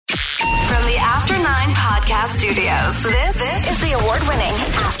Studios. This is the award-winning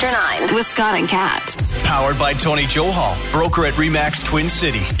After 9 with Scott and Kat. Powered by Tony Johal, broker at RE/MAX Twin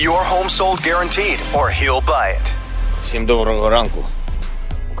City. Your home sold guaranteed or he'll buy it. Всім доброго ранку,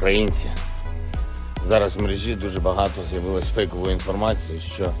 українці. Зараз в мережі дуже багато з'явилось фейкової інформації,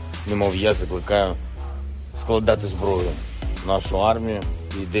 що, немов я закликаю складати зброю нашу армію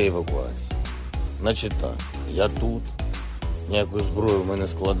і йде евакуації. Значить так, я тут, ніяку зброю ми не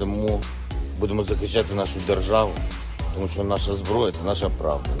складемо, будемо захищати нашу державу, тому що наша зброя – це наша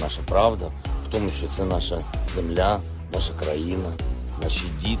правда. Наша правда в тому, що це наша земля, наша країна, наші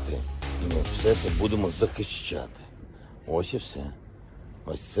діти, і ми все це будемо захищати. Ось і все.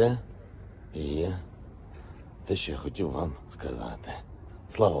 Ось це і є те, що я хотів вам сказати.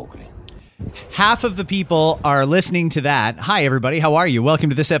 Слава Україні! Half of the people are listening to that. Hi, everybody. How are you? Welcome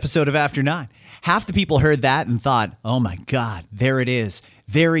to this episode of After 9. Half the people heard that and thought, oh, my God, there it is.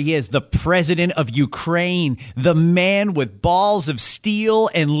 There he is, the president of Ukraine, the man with balls of steel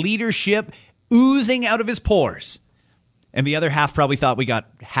and leadership oozing out of his pores. And the other half probably thought we got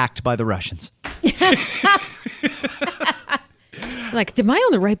hacked by the Russians. Like, am I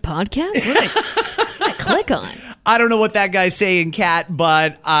on the right podcast? What did I click on? I don't know what that guy's saying, Kat,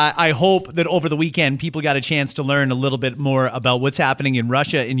 but I hope that over the weekend people got a chance to learn a little bit more about what's happening in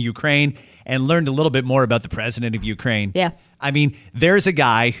Russia and Ukraine and learned a little bit more about the president of Ukraine. Yeah. I mean, there's a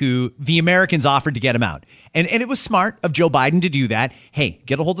guy who the Americans offered to get him out. And it was smart of Joe Biden to do that. Hey,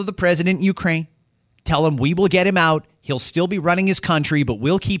 get a hold of the president in Ukraine. Tell him we will get him out. He'll still be running his country, but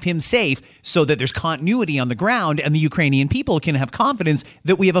we'll keep him safe so that there's continuity on the ground and the Ukrainian people can have confidence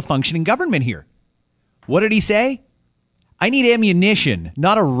that we have a functioning government here. What did he say? I need ammunition,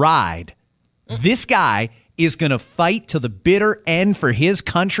 not a ride. This guy is going to fight to the bitter end for his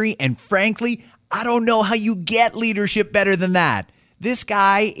country. And frankly, I don't know how you get leadership better than that. This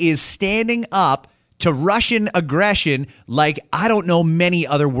guy is standing up to Russian aggression like I don't know many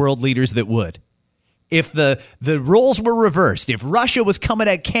other world leaders that would. If the roles were reversed, if Russia was coming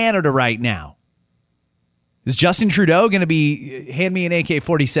at Canada right now, is Justin Trudeau going to be, hand me an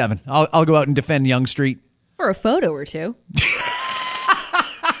AK-47. I'll go out and defend Yonge Street. For a photo or two.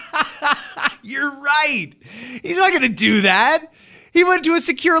 You're right. He's not going to do that. He went to a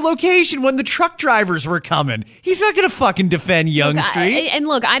secure location when the truck drivers were coming. He's not going to fucking defend Yonge Street.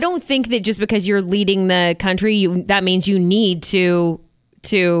 I don't think that just because you're leading the country, that means you need to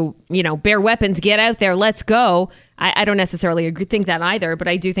bear weapons, get out there, let's go. I don't necessarily think that either, but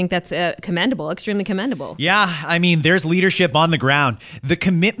I do think that's commendable, extremely commendable. Yeah, I mean, there's leadership on the ground. The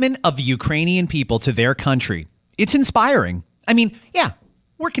commitment of the Ukrainian people to their country, it's inspiring. I mean, yeah,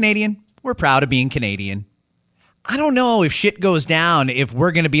 we're Canadian. We're proud of being Canadian. I don't know if shit goes down, if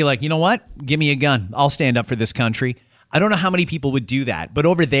we're going to be like, you know what? Give me a gun. I'll stand up for this country. I don't know how many people would do that. But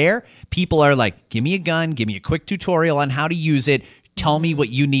over there, people are like, give me a gun, give me a quick tutorial on how to use it. Tell me what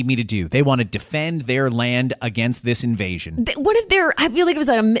you need me to do. They want to defend their land against this invasion. What if I feel like it was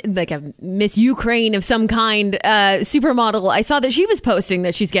like a Miss Ukraine of some kind, supermodel. I saw that she was posting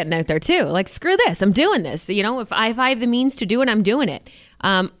that she's getting out there too. Like, screw this, I'm doing this. You know, if I have the means to do it, I'm doing it.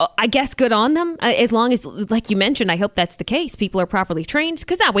 I guess good on them. As long as, like you mentioned, I hope that's the case. People are properly trained,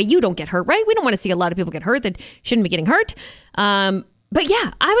 because that way you don't get hurt, right? We don't want to see a lot of people get hurt that shouldn't be getting hurt. But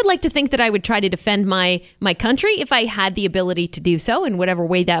yeah, I would like to think that I would try to defend my country if I had the ability to do so in whatever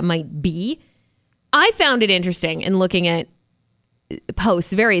way that might be. I found it interesting in looking at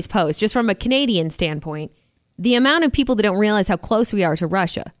various posts, just from a Canadian standpoint, the amount of people that don't realize how close we are to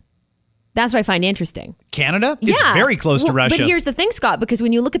Russia. That's what I find interesting. Canada? It's very close to Russia. But here's the thing, Scott, because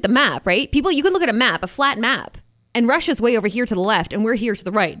when you look at the map, right? You can look at a map, a flat map, and Russia's way over here to the left, and we're here to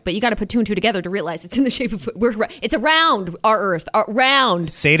the right. But you got to put two and two together to realize it's in the shape of it's around our Earth, round.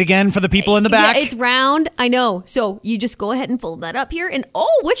 Say it again for the people in the back. Yeah, it's round. I know. So you just go ahead and fold that up here, and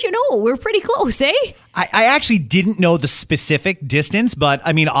what you know, we're pretty close, eh? I actually didn't know the specific distance, but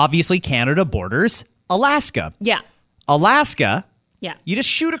I mean, obviously Canada borders Alaska. Yeah. Alaska. Yeah. You just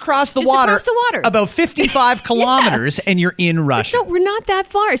shoot across the Just water. across the water. About 55 kilometers, and you're in Russia. No, we're not that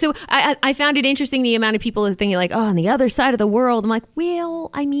far. So I found it interesting, the amount of people are thinking like, on the other side of the world. I'm like, well,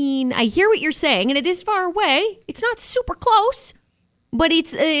 I mean, I hear what you're saying, and it is far away. It's not super close, but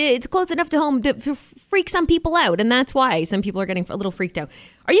it's close enough to home to freak some people out, and that's why some people are getting a little freaked out.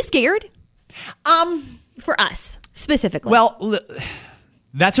 Are you scared? For us, specifically. Well,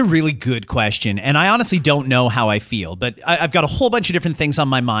 that's a really good question, and I honestly don't know how I feel, but I've got a whole bunch of different things on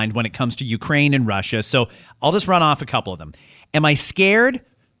my mind when it comes to Ukraine and Russia, so I'll just run off a couple of them. Am I scared?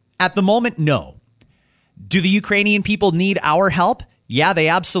 At the moment, no. Do the Ukrainian people need our help? Yeah, they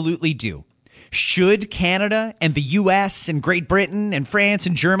absolutely do. Should Canada and the U.S. and Great Britain and France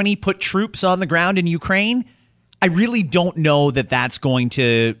and Germany put troops on the ground in Ukraine? I really don't know that that's going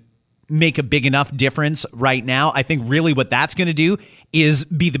to make a big enough difference right now. I think really what that's going to do is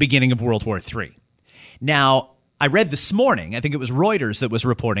be the beginning of World War III. Now, I read this morning, I think it was Reuters that was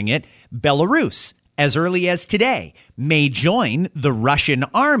reporting it, Belarus, as early as today, may join the Russian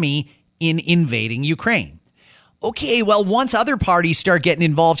army in invading Ukraine. Okay, well, once other parties start getting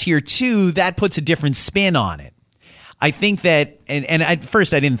involved here too, that puts a different spin on it. I think that, and at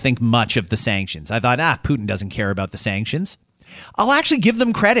first I didn't think much of the sanctions. I thought, Putin doesn't care about the sanctions. I'll actually give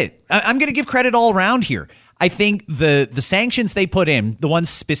them credit. I'm going to give credit all around here. I think the sanctions they put in, the ones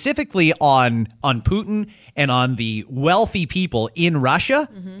specifically on Putin and on the wealthy people in Russia,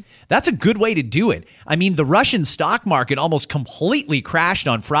 that's a good way to do it. I mean, the Russian stock market almost completely crashed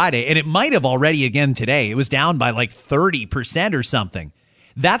on Friday, and it might have already again today. It was down by like 30% or something.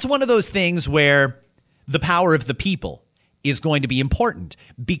 That's one of those things where the power of the people is going to be important,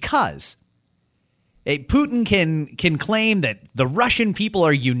 because Putin can claim that the Russian people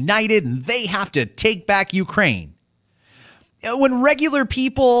are united and they have to take back Ukraine. When regular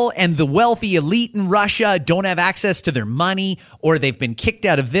people and the wealthy elite in Russia don't have access to their money, or they've been kicked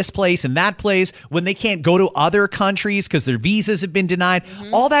out of this place and that place, when they can't go to other countries because their visas have been denied,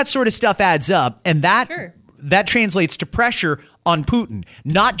 all that sort of stuff adds up. And that translates to pressure on Putin,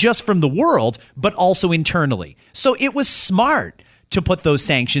 not just from the world, but also internally. So it was smart to put those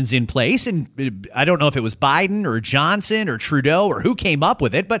sanctions in place. And I don't know if it was Biden or Johnson or Trudeau or who came up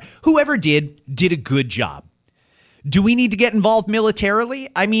with it, but whoever did a good job. Do we need to get involved militarily?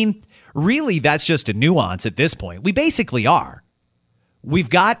 I mean, really, that's just a nuance at this point. We basically are. We've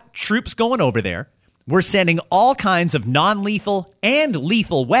got troops going over there. We're sending all kinds of non-lethal and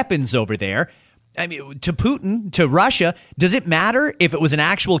lethal weapons over there. I mean, to Putin, to Russia, does it matter if it was an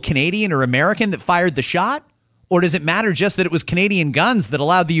actual Canadian or American that fired the shot? Or does it matter just that it was Canadian guns that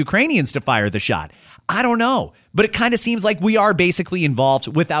allowed the Ukrainians to fire the shot? I don't know. But it kind of seems like we are basically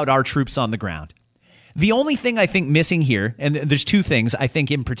involved without our troops on the ground. The only thing I think missing here, and there's two things I think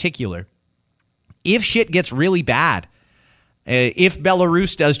in particular, if shit gets really bad, if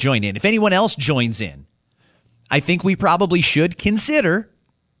Belarus does join in, if anyone else joins in, I think we probably should consider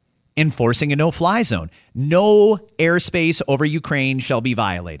enforcing a no-fly zone. No airspace over Ukraine shall be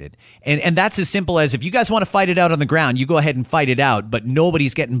violated. And that's as simple as, if you guys want to fight it out on the ground, you go ahead and fight it out, but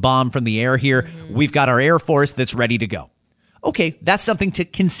nobody's getting bombed from the air here. We've got our Air Force that's ready to go. Okay, that's something to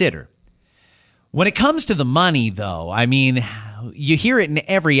consider. When it comes to the money, though, I mean, you hear it in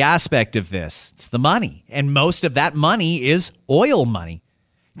every aspect of this. It's the money. And most of that money is oil money.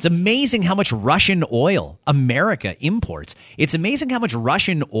 It's amazing how much Russian oil America imports. It's amazing how much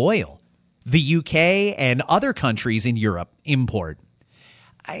Russian oil the UK and other countries in Europe import.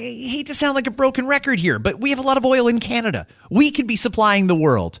 I hate to sound like a broken record here, but we have a lot of oil in Canada. We could be supplying the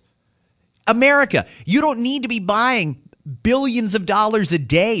world. America, you don't need to be buying billions of dollars a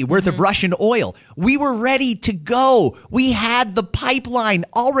day worth of Russian oil. We were ready to go. We had the pipeline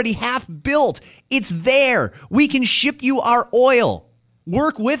already half built. It's there. We can ship you our oil.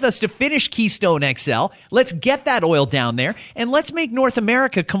 Work with us to finish Keystone XL. Let's get that oil down there, and let's make North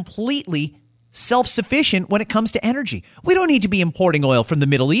America completely self-sufficient when it comes to energy. We don't need to be importing oil from the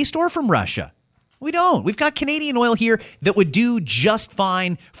Middle East or from Russia. We don't. We've got Canadian oil here that would do just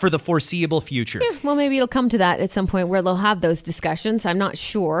fine for the foreseeable future. Yeah, well, maybe it'll come to that at some point where they'll have those discussions. I'm not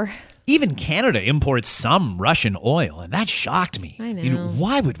sure. Even Canada imports some Russian oil, and that shocked me. I know.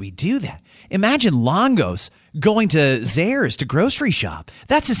 Why would we do that? Imagine Longos going to Zehrs to grocery shop.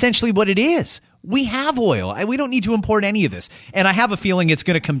 That's essentially what it is. We have oil. We don't need to import any of this. And I have a feeling it's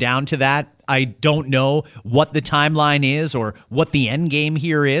going to come down to that. I don't know what the timeline is or what the end game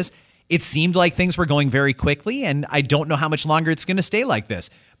here is. It seemed like things were going very quickly, and I don't know how much longer it's going to stay like this.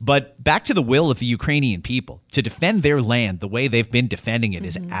 But back to the will of the Ukrainian people to defend their land the way they've been defending it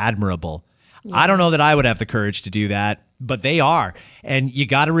is admirable. Yeah. I don't know that I would have the courage to do that, but they are, and you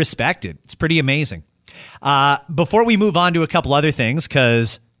got to respect it. It's pretty amazing. Before we move on to a couple other things,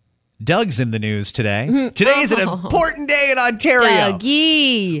 because Doug's in the news today. Today is an important day in Ontario.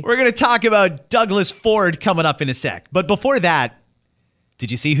 Dougie. We're going to talk about Douglas Ford coming up in a sec. But before that, did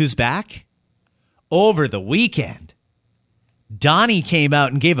you see who's back? Over the weekend, Donnie came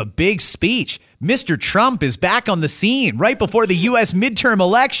out and gave a big speech. Mr. Trump is back on the scene right before the U.S. midterm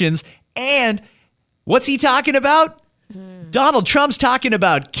elections. And what's he talking about? Donald Trump's talking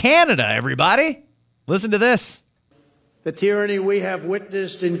about Canada, everybody. Listen to this. The tyranny we have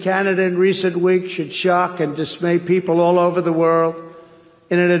witnessed in Canada in recent weeks should shock and dismay people all over the world.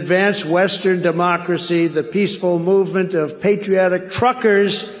 In an advanced Western democracy, the peaceful movement of patriotic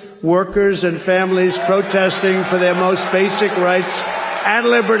truckers, workers, and families protesting for their most basic rights and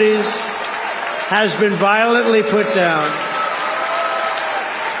liberties has been violently put down.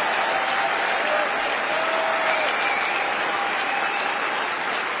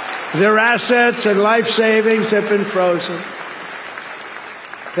 Their assets and life savings have been frozen.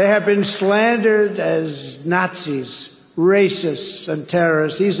 They have been slandered as Nazis, racists, and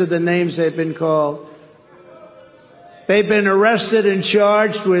terrorists. These are the names they've been called. They've been arrested and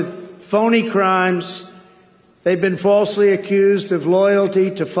charged with phony crimes. They've been falsely accused of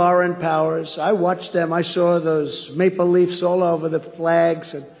loyalty to foreign powers. I watched them. I saw those maple leafs all over the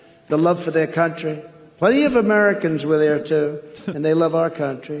flags and the love for their country. Plenty of Americans were there, too, and they love our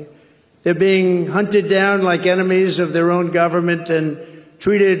country. They're being hunted down like enemies of their own government and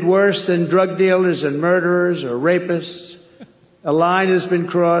treated worse than drug dealers and murderers or rapists. A line has been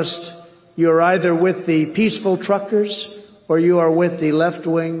crossed. You're either with the peaceful truckers or you are with the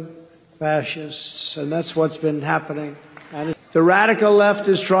left-wing fascists, and that's what's been happening. And the radical left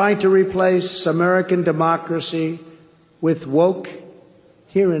is trying to replace American democracy with woke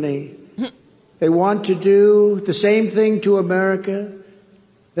tyranny. They want to do the same thing to America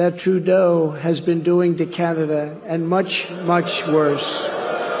that Trudeau has been doing to Canada, and much, much worse.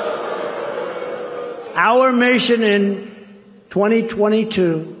 Our mission in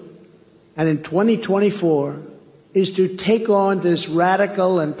 2022 and in 2024 is to take on this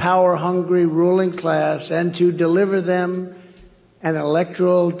radical and power-hungry ruling class and to deliver them an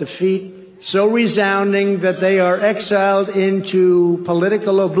electoral defeat so resounding that they are exiled into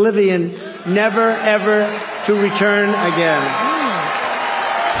political oblivion, never, ever to return again.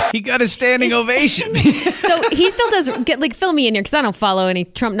 He got a standing ovation. So he still does fill me in here because I don't follow any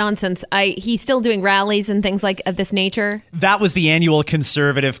Trump nonsense. He's still doing rallies and things like of this nature. That was the annual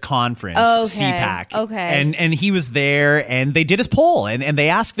conservative conference, CPAC. Okay. And he was there, and they did his poll, and they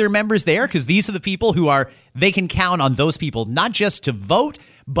asked their members there, because these are the people who they can count on those people, not just to vote,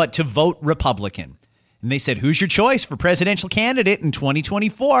 but to vote Republican. And they said, who's your choice for presidential candidate in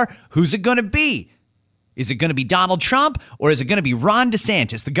 2024? Who's it going to be? Is it going to be Donald Trump, or is it going to be Ron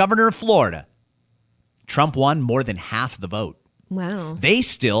DeSantis, the governor of Florida? Trump won more than half the vote. Wow. They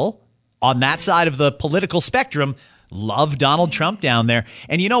still, on that side of the political spectrum, love Donald Trump down there.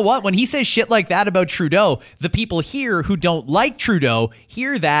 And you know what? When he says shit like that about Trudeau, the people here who don't like Trudeau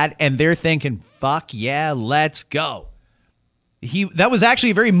hear that, and they're thinking, fuck yeah, let's go. That was actually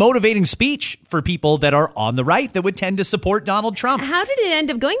a very motivating speech for people that are on the right that would tend to support Donald Trump. How did it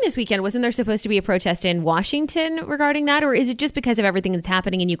end up going this weekend? Wasn't there supposed to be a protest in Washington regarding that? Or is it just because of everything that's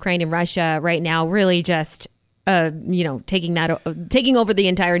happening in Ukraine and Russia right now, really just, taking over the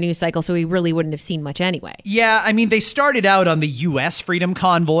entire news cycle, so we really wouldn't have seen much anyway? Yeah, I mean, they started out on the U.S. Freedom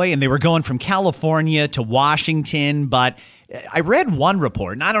Convoy, and they were going from California to Washington. But I read one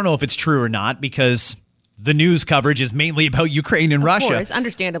report, and I don't know if it's true or not, because the news coverage is mainly about Ukraine and Russia. Of course,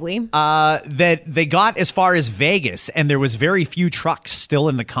 understandably. That they got as far as Vegas, and there was very few trucks still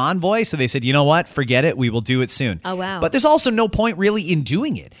in the convoy. So they said, you know what? Forget it. We will do it soon. Oh, wow. But there's also no point really in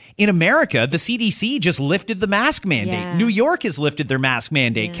doing it. In America, the CDC just lifted the mask mandate. Yeah. New York has lifted their mask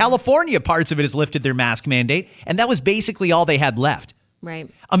mandate. Yeah. California, parts of it has lifted their mask mandate. And that was basically all they had left. Right.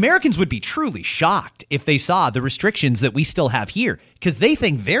 Americans would be truly shocked if they saw the restrictions that we still have here, because they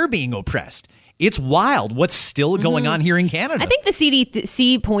think they're being oppressed. It's wild what's still going on here in Canada. I think the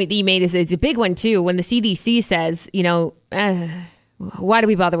CDC point that you made is a big one, too. When the CDC says, why do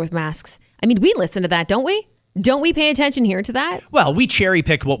we bother with masks? I mean, we listen to that, don't we? Don't we pay attention here to that? Well, we cherry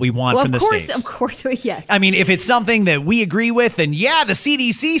pick what we want from the states. Of course, yes. I mean, if it's something that we agree with, then yeah, the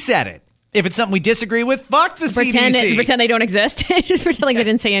CDC said it. If it's something we disagree with, fuck the CDC. Pretend they don't exist. Just pretend like they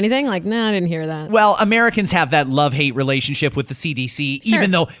didn't say anything. Like, no, I didn't hear that. Well, Americans have that love-hate relationship with the CDC, Sure.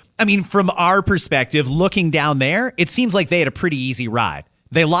 even though, I mean, from our perspective, looking down there, it seems like they had a pretty easy ride.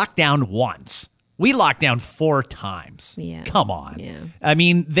 They locked down once. We locked down 4 times. Yeah. Come on. Yeah. I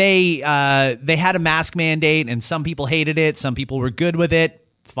mean, they had a mask mandate, and some people hated it. Some people were good with it.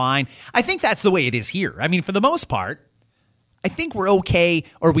 Fine. I think that's the way it is here. I mean, for the most part, I think we're okay,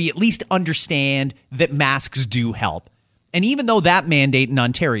 or we at least understand that masks do help. And even though that mandate in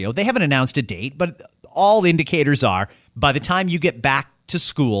Ontario, they haven't announced a date, but all indicators are by the time you get back to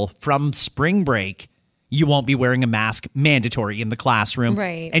school from spring break, you won't be wearing a mask mandatory in the classroom.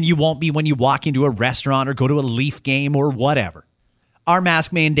 Right. And you won't be when you walk into a restaurant or go to a Leaf game or whatever. Our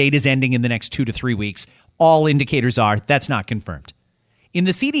mask mandate is ending in the next 2 to 3 weeks. All indicators are that's not confirmed. In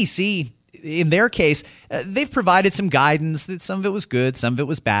the CDC, in their case, they've provided some guidance that some of it was good, some of it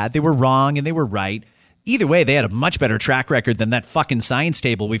was bad. They were wrong and they were right. Either way, they had a much better track record than that fucking science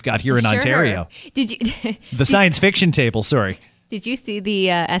table we've got here in Ontario. Did you? The science fiction table, sorry. Did you see the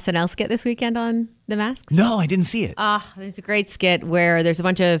SNL skit this weekend on the masks? No, I didn't see it. There's a great skit where there's a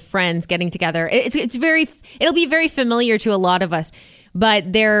bunch of friends getting together. It'll be very familiar to a lot of us,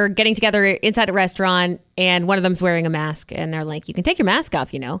 but they're getting together inside a restaurant and one of them's wearing a mask and they're like, you can take your mask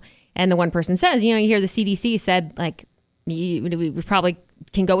off, And the one person says, you hear the CDC said, like, we probably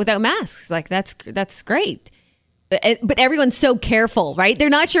can go without masks. Like, that's great. But everyone's so careful, right? They're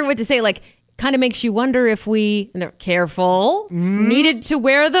not sure what to say. Like, kind of makes you wonder if and they're careful, needed to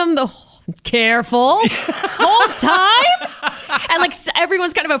wear them the whole time. And like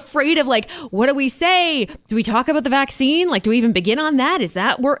everyone's kind of afraid of like, what do we say? Do we talk about the vaccine? Like, do we even begin on that?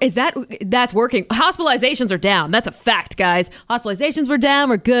 That's working? Hospitalizations are down. That's a fact, guys. Hospitalizations were down.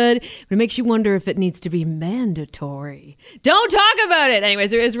 We're good. But it makes you wonder if it needs to be mandatory. Don't talk about it.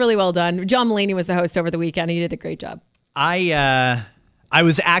 Anyways, it was really well done. John Mulaney was the host over the weekend. He did a great job. I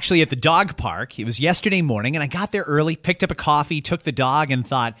was actually at the dog park. It was yesterday morning, and I got there early, picked up a coffee, took the dog, and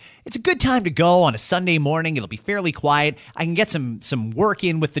thought, it's a good time to go on a Sunday morning. It'll be fairly quiet. I can get some work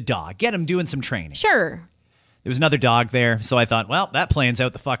in with the dog, get him doing some training. Sure. There was another dog there, so I thought, well, that plan's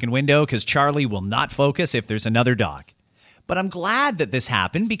out the fucking window because Charlie will not focus if there's another dog. But I'm glad that this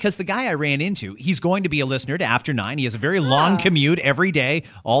happened because the guy I ran into, he's going to be a listener to After 9. He has a very long commute every day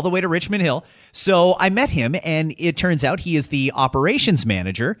all the way to Richmond Hill. So I met him, and it turns out he is the operations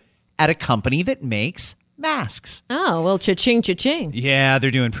manager at a company that makes masks. Oh, well, cha-ching, cha-ching. Yeah,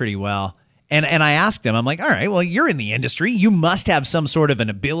 they're doing pretty well. And I asked him, I'm like, all right, well, you're in the industry. You must have some sort of an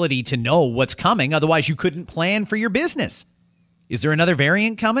ability to know what's coming. Otherwise, you couldn't plan for your business. Is there another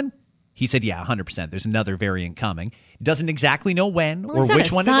variant coming? He said, yeah, 100%. There's another variant coming. Doesn't exactly know when or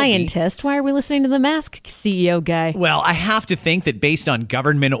which one it'll be. Scientist. Why are we listening to the mask CEO guy? Well, I have to think that based on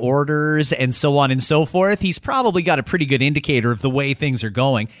government orders and so on and so forth, he's probably got a pretty good indicator of the way things are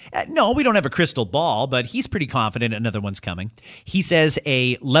going. No, we don't have a crystal ball, but he's pretty confident another one's coming. He says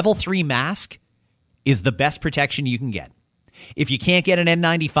a level 3 mask is the best protection you can get. If you can't get an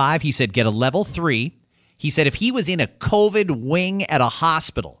N95, he said get a level 3. He said if he was in a COVID wing at a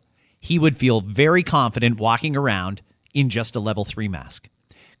hospital, he would feel very confident walking around in just a level 3 mask.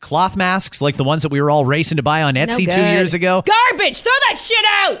 Cloth masks like the ones that we were all racing to buy on Etsy 2 years ago. Garbage! Throw that shit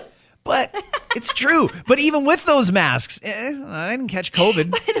out! But it's true. But even with those masks, I didn't catch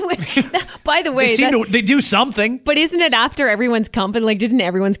COVID. By the way, they do something. But isn't it after everyone's company? Like, didn't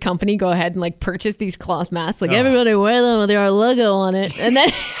everyone's company go ahead and like purchase these cloth masks? Like everybody wear them with our logo on it, and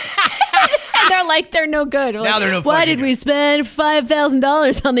then. They're like, they're no good. Now they're no Why did we spend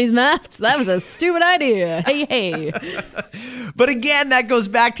 $5,000 on these masks? That was a stupid idea. Hey. But again, that goes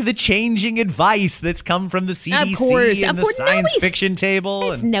back to the changing advice that's come from the CDC and the science fiction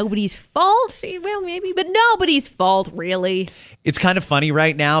table. It's nobody's fault. Well, maybe, but nobody's fault, really. It's kind of funny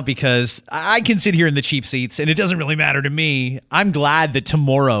right now because I can sit here in the cheap seats and it doesn't really matter to me. I'm glad that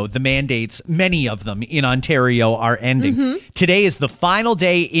tomorrow the mandates, many of them in Ontario, are ending. Mm-hmm. Today is the final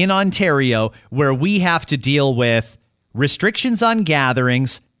day in Ontario where we have to deal with restrictions on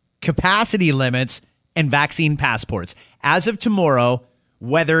gatherings, capacity limits, and vaccine passports. As of tomorrow,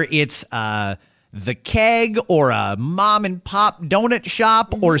 whether it's the Keg or a mom and pop donut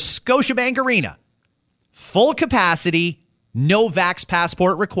shop or Scotiabank Arena, full capacity, no vax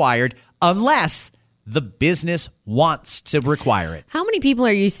passport required unless the business wants to require it. How many people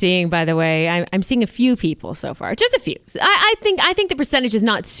are you seeing, by the way? I'm seeing a few people so far. Just a few. I think the percentage is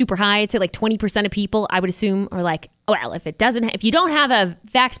not super high. I'd say like 20% of people, I would assume, are like, well, if you don't have a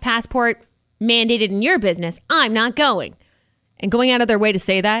vax passport mandated in your business, I'm not going. And going out of their way to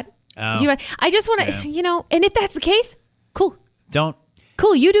say that. Oh. I just want to, and if that's the case, cool.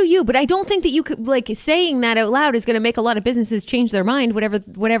 Cool, you do you, but I don't think that you could, like, saying that out loud is going to make a lot of businesses change their mind,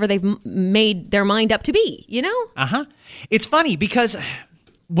 whatever they've made their mind up to be, Uh-huh. It's funny because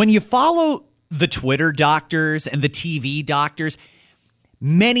when you follow the Twitter doctors and the TV doctors,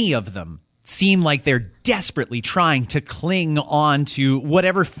 many of them seem like they're desperately trying to cling on to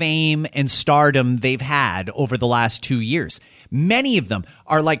whatever fame and stardom they've had over the last 2 years. Many of them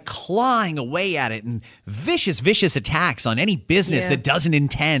are like clawing away at it and vicious attacks on any business that doesn't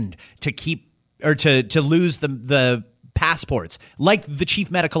intend to keep or to lose the passports, like the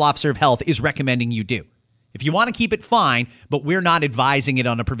chief medical officer of health is recommending you do. If you want to keep it, fine, but we're not advising it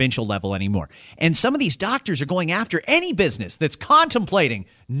on a provincial level anymore. And some of these doctors are going after any business that's contemplating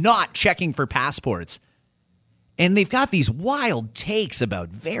not checking for passports. And they've got these wild takes about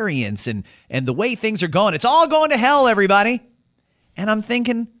variants and the way things are going. It's all going to hell, everybody. And I'm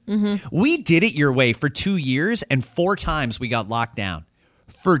thinking, we did it your way for 2 years and 4 times we got locked down.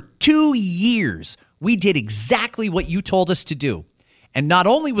 For 2 years, we did exactly what you told us to do. And not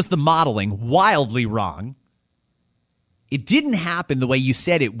only was the modeling wildly wrong, It didn't happen the way you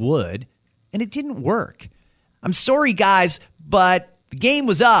said it would, and it didn't work. I'm sorry, guys, but the game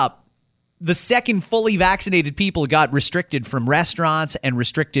was up. The second fully vaccinated people got restricted from restaurants and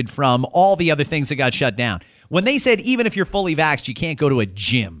restricted from all the other things that got shut down. When they said even if you're fully vaxxed, you can't go to a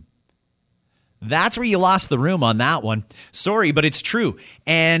gym. That's where you lost the room on that one. Sorry, but it's true.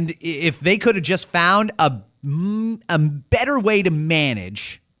 And if they could have just found a better way to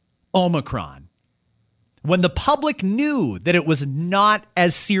manage Omicron, when the public knew that it was not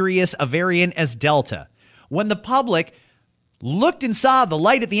as serious a variant as Delta, when the public looked and saw the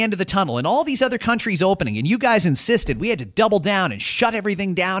light at the end of the tunnel and all these other countries opening, and you guys insisted we had to double down and shut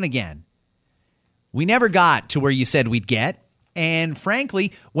everything down again, we never got to where you said we'd get. And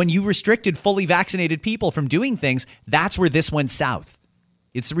frankly, when you restricted fully vaccinated people from doing things, that's where this went south.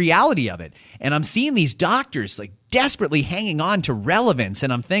 It's the reality of it. And I'm seeing these doctors like desperately hanging on to relevance.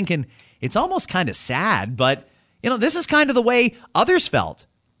 And I'm thinking it's almost kind of sad, but this is kind of the way others felt.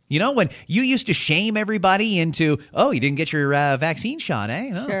 When you used to shame everybody into, oh, you didn't get your vaccine shot,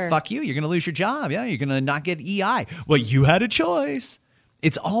 eh? Oh, Sure. Fuck you. You're going to lose your job. Yeah, you're going to not get EI. Well, you had a choice.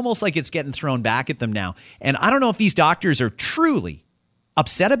 It's almost like it's getting thrown back at them now. And I don't know if these doctors are truly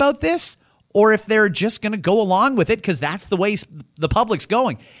upset about this or if they're just going to go along with it because that's the way the public's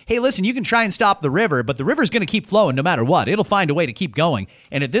going. Hey, listen, you can try and stop the river, but the river's going to keep flowing no matter what. It'll find a way to keep going.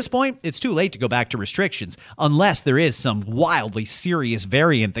 And at this point, it's too late to go back to restrictions unless there is some wildly serious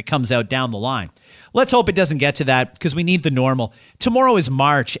variant that comes out down the line. Let's hope it doesn't get to that because we need the normal. Tomorrow is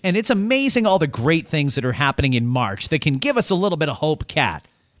March, and it's amazing all the great things that are happening in March that can give us a little bit of hope, Kat.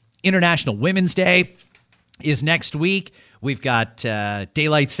 International Women's Day is next week. We've got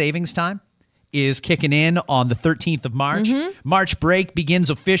Daylight Savings Time is kicking in on the 13th of March. March break begins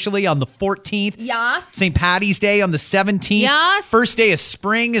officially on the 14th. Yes. St. Patty's Day on the 17th. Yes. First day of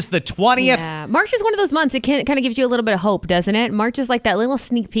spring is the 20th. Yeah. March is one of those months. It kind of gives you a little bit of hope, doesn't it? March is like that little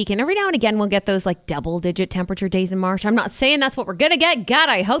sneak peek. And every now and again, we'll get those like double-digit temperature days in March. I'm not saying that's what we're going to get. God,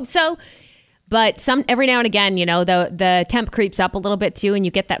 I hope so. But every now and again, the temp creeps up a little bit too. And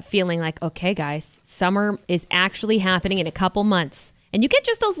you get that feeling like, okay, guys, summer is actually happening in a couple months. And you get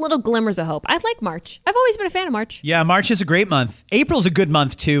just those little glimmers of hope. I like March. I've always been a fan of March. Yeah, March is a great month. April's a good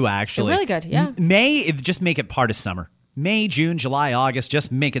month too, actually. They're really good, yeah. May, just make it part of summer. May, June, July, August,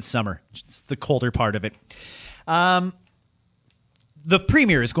 just make it summer. It's the colder part of it. The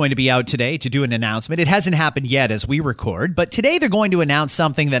premier is going to be out today to do an announcement. It hasn't happened yet as we record, but today they're going to announce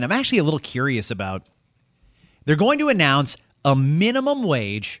something that I'm actually a little curious about. They're going to announce a minimum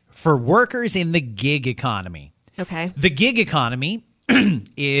wage for workers in the gig economy. Okay. The gig economy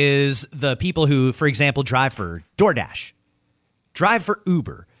is the people who, for example, drive for DoorDash, drive for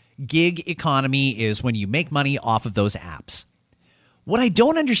Uber. Gig economy is when you make money off of those apps. What I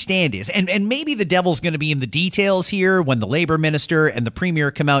don't understand is, and maybe the devil's going to be in the details here when the labor minister and the premier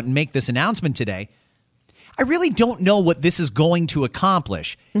come out and make this announcement today. I really don't know what this is going to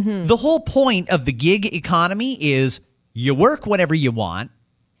accomplish. The whole point of the gig economy is you work whatever you want.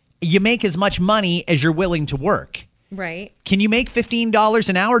 You make as much money as you're willing to work. Right. Can you make $15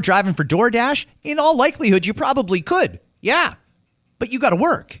 an hour driving for DoorDash? In all likelihood, you probably could. Yeah. But you got to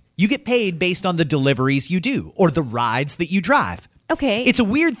work. You get paid based on the deliveries you do or the rides that you drive. Okay. It's a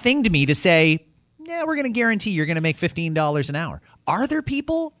weird thing to me to say, yeah, we're going to guarantee you're going to make $15 an hour. Are there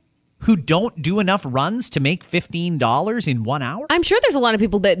people who don't do enough runs to make $15 in 1 hour? I'm sure there's a lot of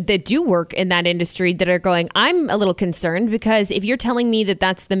people that do work in that industry that are going, I'm a little concerned because if you're telling me that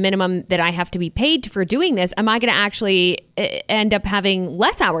that's the minimum that I have to be paid for doing this, am I going to actually end up having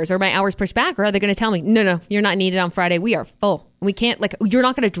less hours or my hours pushed back? Or are they going to tell me, no, you're not needed on Friday. We are full. We can't, you're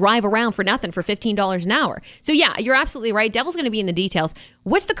not going to drive around for nothing for $15 an hour. So yeah, you're absolutely right. Devil's going to be in the details.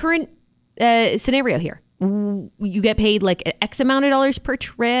 What's the current scenario here? You get paid like X amount of dollars per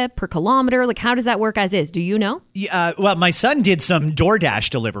trip, per kilometer. Like, how does that work as is? Do you know? Yeah, well, my son did some DoorDash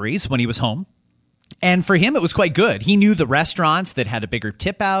deliveries when he was home. And for him, it was quite good. He knew the restaurants that had a bigger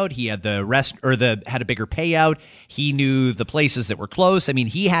tip out. He had had a bigger payout. He knew the places that were close. I mean,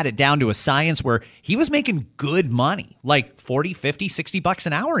 he had it down to a science where he was making good money, like 40, 50, 60 bucks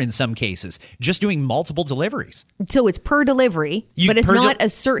an hour in some cases, just doing multiple deliveries. So it's per delivery, but it's not a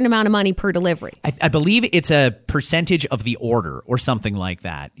certain amount of money per delivery. I believe it's a percentage of the order or something like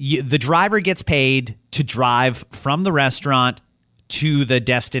that. The driver gets paid to drive from the restaurant to the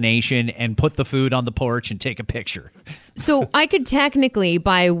destination and put the food on the porch and take a picture. So I could technically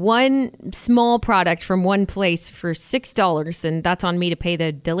buy one small product from one place for $6, and that's on me to pay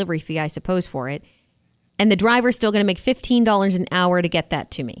the delivery fee, I suppose, for it. And the driver's still going to make $15 an hour to get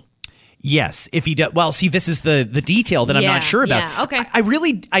that to me. Yes, if he does. Well, see, this is the detail that I'm not sure about. Yeah, okay. I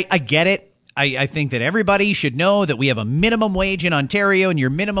really get it. I think that everybody should know that we have a minimum wage in Ontario, and your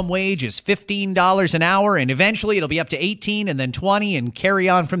minimum wage is $15 an hour, and eventually it'll be up to 18 and then 20 and carry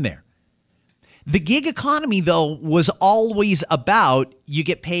on from there. The gig economy, though, was always about you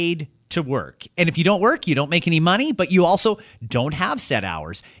get paid to work. And if you don't work, you don't make any money, but you also don't have set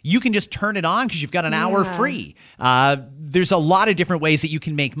hours. You can just turn it on because you've got an hour free. There's a lot of different ways that you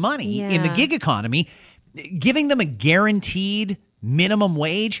can make money in the gig economy. Giving them a guaranteed minimum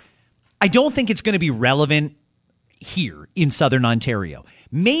wage, I don't think it's going to be relevant here in Southern Ontario.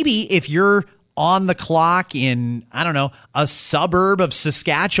 Maybe if you're on the clock in, I don't know, a suburb of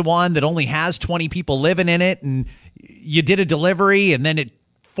Saskatchewan that only has 20 people living in it, and you did a delivery and then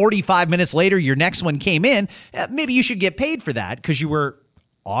 45 minutes later, your next one came in, maybe you should get paid for that because you were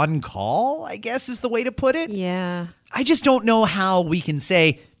on call, I guess is the way to put it. Yeah. I just don't know how we can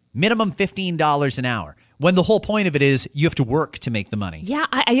say minimum $15 an hour when the whole point of it is you have to work to make the money. Yeah,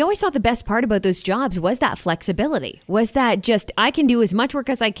 I always thought the best part about those jobs was that flexibility. Was that just I can do as much work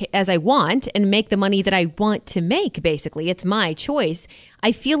as I want and make the money that I want to make, basically. It's my choice.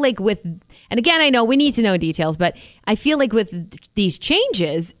 I feel like and again, I know we need to know details, but I feel like with these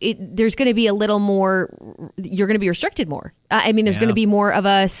changes, there's going to be a little more, you're going to be restricted more. There's going to be more of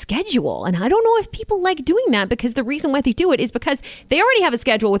a schedule. And I don't know if people like doing that because the reason why they do it is because they already have a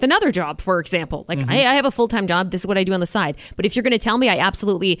schedule with another job, for example. Like I have a full-time job. This is what I do on the side. But if you're going to tell me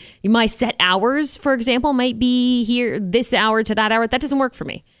my set hours, for example, might be here this hour to that hour, that doesn't work for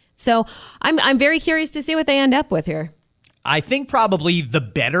me. So I'm very curious to see what they end up with here. I think probably the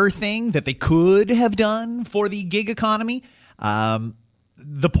better thing that they could have done for the gig economy,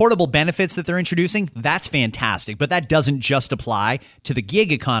 the portable benefits that they're introducing, that's fantastic. But that doesn't just apply to the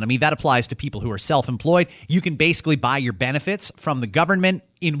gig economy. That applies to people who are self-employed. You can basically buy your benefits from the government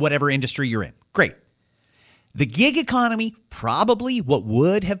in whatever industry you're in. Great. The gig economy, probably what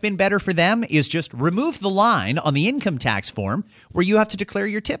would have been better for them is just remove the line on the income tax form where you have to declare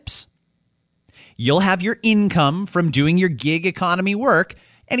your tips. You'll have your income from doing your gig economy work.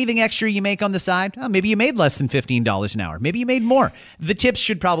 Anything extra you make on the side, maybe you made less than $15 an hour. Maybe you made more. The tips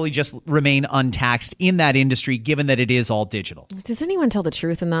should probably just remain untaxed in that industry, given that it is all digital. Does anyone tell the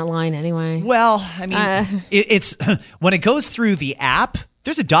truth in that line anyway? Well, it's when it goes through the app,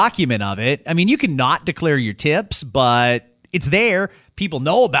 there's a document of it. You can not declare your tips, but it's there. People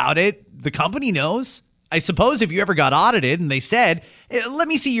know about it. The company knows. I suppose if you ever got audited and they said, let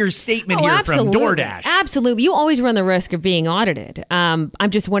me see your statement here absolutely. from DoorDash. Absolutely. You always run the risk of being audited. I'm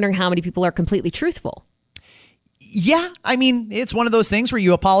just wondering how many people are completely truthful. Yeah. It's one of those things where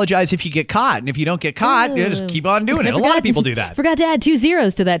you apologize if you get caught. And if you don't get caught, you just keep on doing it. A lot of people do that. Forgot to add 2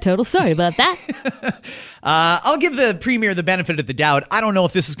 zeros to that total. Sorry about that. I'll give the premier the benefit of the doubt. I don't know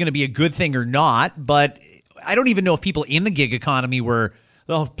if this is going to be a good thing or not, but I don't even know if people in the gig economy were,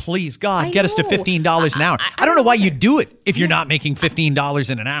 oh, please, God, get us to $15 an hour. I don't know why you do it if you're not making $15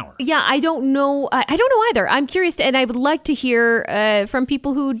 in an hour. Yeah, I don't know. I don't know either. I'm curious, and I would like to hear from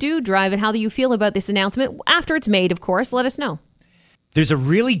people who do drive and how do you feel about this announcement after it's made, of course. Let us know. There's a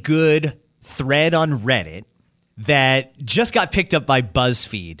really good thread on Reddit that just got picked up by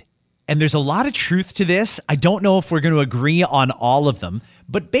BuzzFeed. And there's a lot of truth to this. I don't know if we're going to agree on all of them.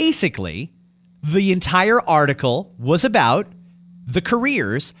 But basically, the entire article was about the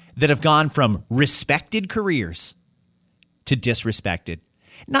careers that have gone from respected careers to disrespected.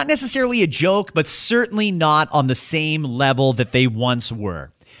 Not necessarily a joke, but certainly not on the same level that they once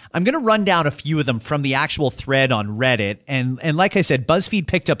were. I'm going to run down a few of them from the actual thread on Reddit. And like I said, BuzzFeed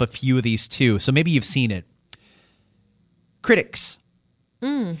picked up a few of these too, so maybe you've seen it. Critics.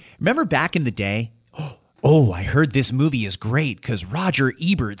 Remember back in the day? Oh, I heard this movie is great because Roger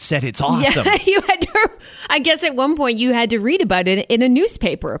Ebert said it's awesome. Yeah, I guess at one point you had to read about it in a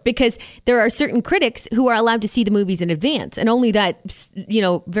newspaper because there are certain critics who are allowed to see the movies in advance, and only that,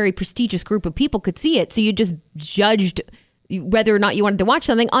 very prestigious group of people could see it. So you just judged whether or not you wanted to watch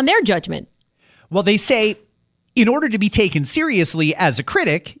something on their judgment. Well, they say in order to be taken seriously as a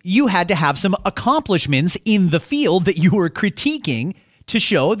critic, you had to have some accomplishments in the field that you were critiquing to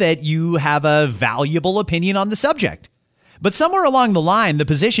show that you have a valuable opinion on the subject. But somewhere along the line, the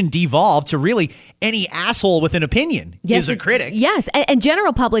position devolved to really any asshole with an opinion is a critic. Yes, and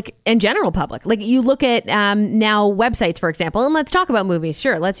general public. Like you look at now websites, for example, and let's talk about movies.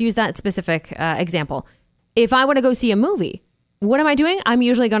 Sure, let's use that specific example. If I want to go see a movie, what am I doing? I'm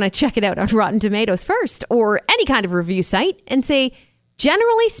usually going to check it out on Rotten Tomatoes first or any kind of review site and say,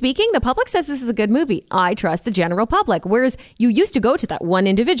 generally speaking, the public says this is a good movie. I trust the general public. Whereas you used to go to that one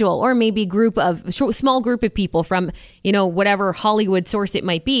individual or maybe small group of people from, whatever Hollywood source it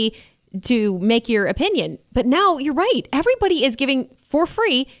might be to make your opinion. But now you're right. Everybody is giving for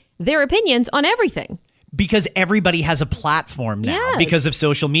free their opinions on everything. Because everybody has a platform now Yes. because of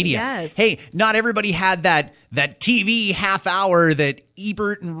social media. Yes. Hey, not everybody had that TV half hour that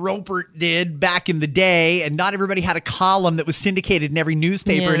Ebert and Roper did back in the day, and not everybody had a column that was syndicated in every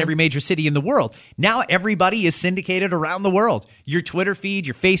newspaper in every major city in the world. Now everybody is syndicated around the world. Your Twitter feed,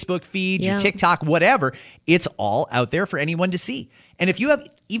 your Facebook feed, your TikTok, whatever, it's all out there for anyone to see. And if you have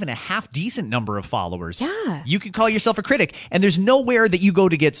even a half decent number of followers, you can call yourself a critic. And there's nowhere that you go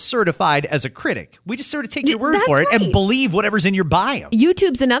to get certified as a critic. We just sort of take your word That's for it and right. believe whatever's in your bio.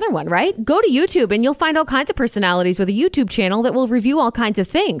 YouTube's another one, right? Go to YouTube and you'll find all kinds of personalities with a YouTube channel that will review all kinds of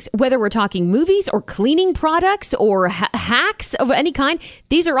things. Whether we're talking movies or cleaning products or hacks of any kind,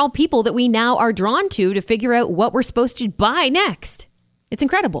 these are all people that we now are drawn to figure out what we're supposed to buy next. It's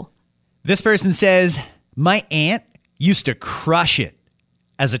incredible. This person says, my aunt used to crush it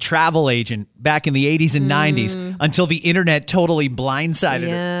as a travel agent back in the 80s and 90s until the internet totally blindsided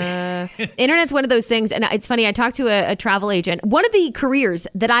her. Internet's one of those things. And it's funny, I talked to a travel agent. One of the careers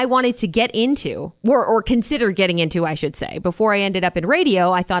that I wanted to get into, or consider getting into, I should say, before I ended up in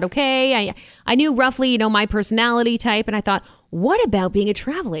radio, I thought, okay, I knew roughly, my personality type. And I thought, what about being a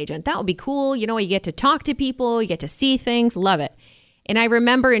travel agent? That would be cool. You get to talk to people, you get to see things, love it. And I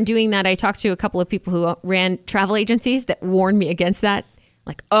remember in doing that, I talked to a couple of people who ran travel agencies that warned me against that.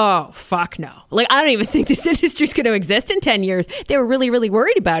 Like, oh, fuck no. Like, I don't even think this industry's going to exist in 10 years. They were really, really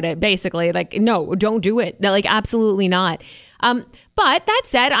worried about it, basically. Like, no, don't do it. Like, absolutely not. But that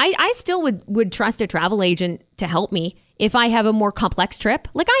said, I still would trust a travel agent to help me if I have a more complex trip.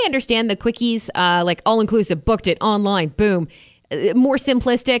 Like, I understand the quickies, like all-inclusive, booked it online, boom. More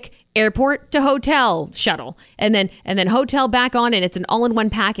simplistic, airport to hotel shuttle, and then hotel back on, and it's an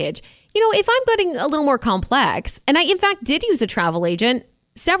all-in-one package. If I'm getting a little more complex, and I in fact did use a travel agent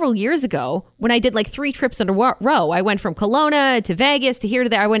several years ago when I did like 3 trips in a row. I went from Kelowna to Vegas to here to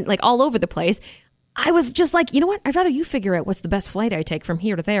there. I went like all over the place. I was just like, you know what? I'd rather you figure out what's the best flight I take from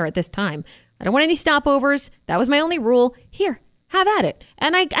here to there at this time. I don't want any stopovers. That was my only rule. Here, have at it.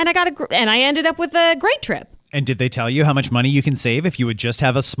 And I ended up with a great trip. And did they tell you how much money you can save if you would just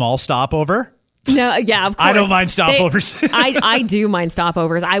have a small stopover? No, yeah, of course. I don't mind stopovers. I do mind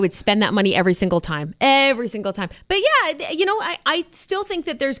stopovers. I would spend that money every single time. Every single time. But yeah, I still think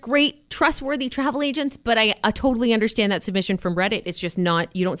that there's great, trustworthy travel agents, but I totally understand that submission from Reddit. It's just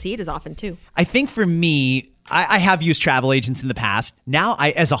not, you don't see it as often too. I think for me, I have used travel agents in the past. Now,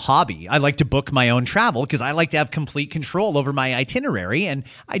 as a hobby, I like to book my own travel because I like to have complete control over my itinerary. And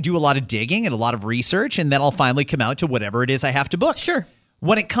I do a lot of digging and a lot of research, and then I'll finally come out to whatever it is I have to book. Sure.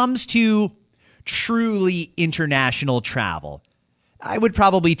 When it comes to truly international travel, I would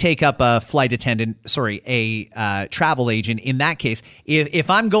probably take up a travel agent in that case. If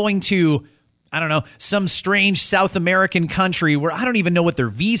I'm going to, I don't know, some strange South American country where I don't even know what their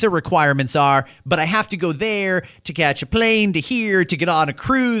visa requirements are, but I have to go there to catch a plane to here to get on a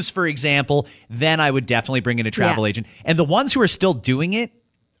cruise, for example, then I would definitely bring in a travel agent. And the ones who are still doing it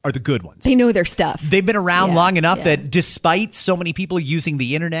are the good ones. They know their stuff. They've been around long enough that despite so many people using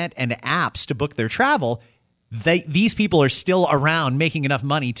the internet and apps to book their travel, these people are still around making enough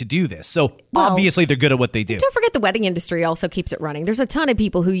money to do this. So obviously they're good at what they do. Don't forget the wedding industry also keeps it running. There's a ton of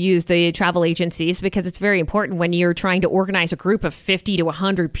people who use the travel agencies because it's very important when you're trying to organize a group of 50 to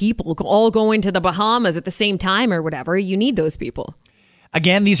 100 people all going to the Bahamas at the same time or whatever. You need those people.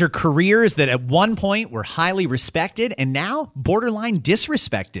 Again, these are careers that at one point were highly respected and now borderline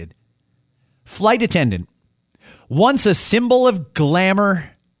disrespected. Flight attendant. Once a symbol of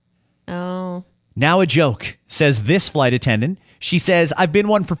glamour. Oh. Now a joke, says this flight attendant. She says, I've been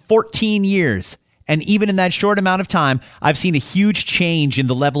one for 14 years. And even in that short amount of time, I've seen a huge change in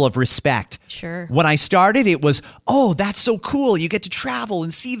the level of respect. Sure. When I started, it was, oh, that's so cool. You get to travel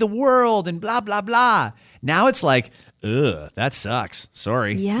and see the world and blah, blah, blah. Now it's like, ugh, that sucks.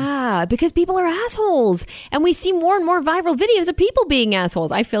 Sorry. Yeah, because people are assholes. And we see more and more viral videos of people being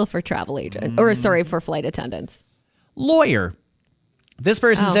assholes. I feel for travel agents, for flight attendants. Lawyer. This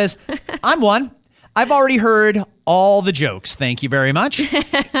person says, I'm one. I've already heard all the jokes. Thank you very much. In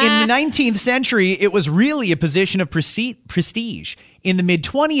the 19th century, it was really a position of prestige. In the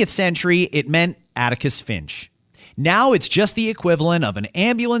mid-20th century, it meant Atticus Finch. Now it's just the equivalent of an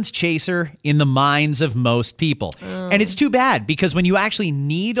ambulance chaser in the minds of most people. And it's too bad because when you actually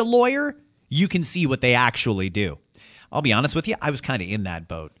need a lawyer, you can see what they actually do. I'll be honest with you, I was kind of in that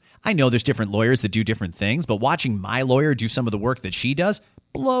boat. I know there's different lawyers that do different things, but watching my lawyer do some of the work that she does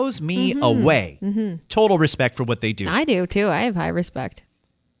blows me away. Total respect for what they do. I do too. I have high respect.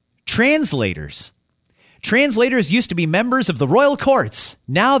 Translators. Translators used to be members of the royal courts.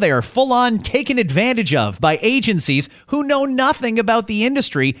 Now they are full on taken advantage of by agencies who know nothing about the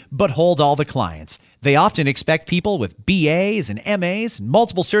industry but hold all the clients. They often expect people with BAs and MAs, and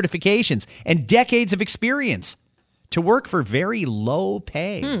multiple certifications, and decades of experience to work for very low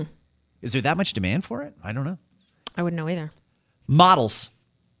pay. Is there that much demand for it? I don't know. I wouldn't know either. Models.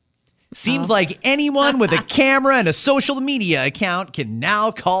 Seems like anyone with a camera and a social media account can now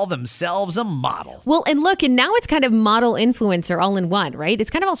call themselves a model. Well, and look, and now it's kind of model influencer all in one, right? It's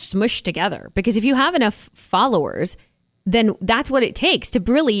kind of all smushed together because if you have enough followers, then that's what it takes to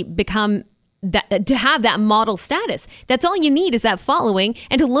really become that, to have that model status. That's all you need is that following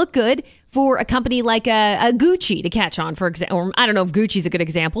and to look good for a company like a Gucci to catch on, for example. Or I don't know if Gucci's a good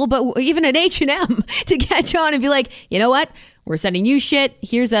example, but even an H&M to catch on and be like, you know what? We're sending you shit.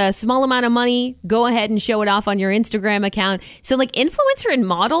 Here's a small amount of money. Go ahead and show it off on your Instagram account. So like influencer and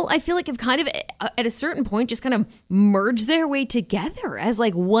model, I feel like have kind of at a certain point just kind of merged their way together as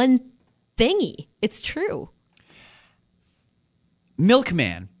like one thingy. It's true.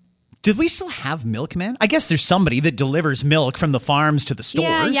 Milkman. Did we still have Milkman? I guess there's somebody that delivers milk from the farms to the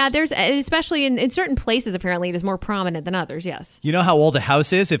stores. Yeah, there's, especially in certain places, apparently it is more prominent than others, yes. You know how old a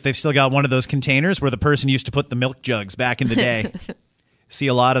house is if they've still got one of those containers where the person used to put the milk jugs back in the day. See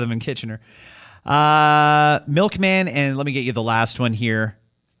a lot of them in Kitchener. Milkman, and let me get you the last one here.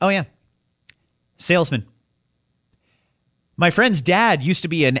 Oh, yeah. Salesman. My friend's dad used to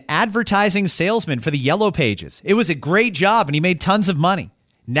be an advertising salesman for the Yellow Pages. It was a great job, and he made tons of money.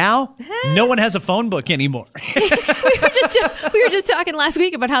 Now, no one has a phone book anymore. we were just talking last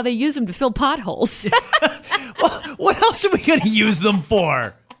week about how they use them to fill potholes. Well, what else are we going to use them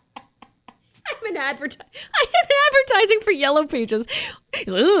for? I'm advertising for Yellow Pages.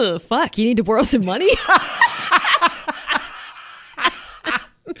 Ugh, fuck, you need to borrow some money?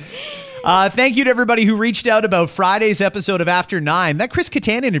 Thank you to everybody who reached out about Friday's episode of After 9. That Chris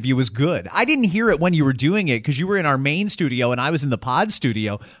Kattan interview was good. I didn't hear it when you were doing it because you were in our main studio and I was in the pod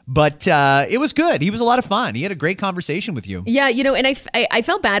studio, but it was good. He was a lot of fun. He had a great conversation with you. Yeah, you know, and I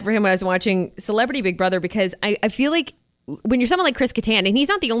felt bad for him when I was watching Celebrity Big Brother because I feel like when you're someone like Chris Kattan, and he's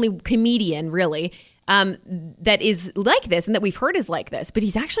not the only comedian really that is like this and that we've heard is like this, but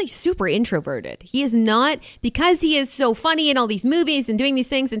he's actually super introverted. He is not, because he is so funny in all these movies and doing these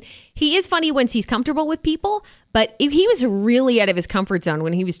things, and he is funny once he's comfortable with people, but he was really out of his comfort zone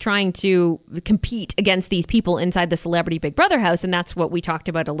when he was trying to compete against these people inside the Celebrity Big Brother house, and that's what we talked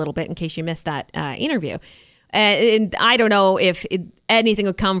about a little bit in case you missed that interview. And I don't know if anything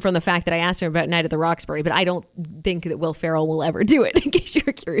will come from the fact that I asked him about Night at the Roxbury, but I don't think that Will Ferrell will ever do it, in case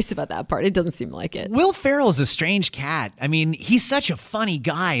you're curious about that part. It doesn't seem like it. Will Ferrell is a strange cat. I mean, he's such a funny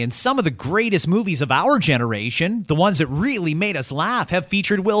guy, and some of the greatest movies of our generation, the ones that really made us laugh, have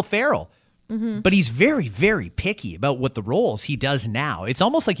featured Will Ferrell. Mm-hmm. But he's very, very picky about what the roles he does now. It's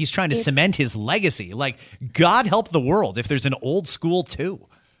almost like he's trying to cement his legacy. Like, God help the world if there's an old school too.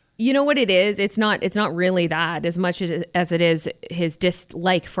 You know what it is? It's not really that as much as it is his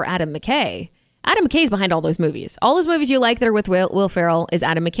dislike for Adam McKay. Adam McKay's behind all those movies. All those movies you like that are with Will Ferrell is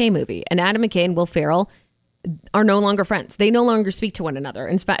Adam McKay movie. And Adam McKay and Will Ferrell are no longer friends. They no longer speak to one another.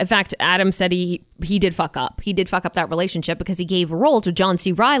 In fact, Adam said he did fuck up. He did fuck up that relationship because he gave a role to John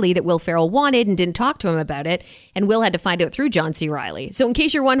C. Reilly that Will Ferrell wanted and didn't talk to him about it. And Will had to find out through John C. Reilly. So in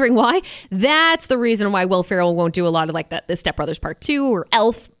case you're wondering why, that's the reason why Will Ferrell won't do a lot of like the Step Brothers Part 2 or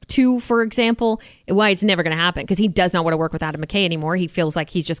Elf 2, for example, why it's never going to happen, because he does not want to work with Adam McKay anymore. He feels like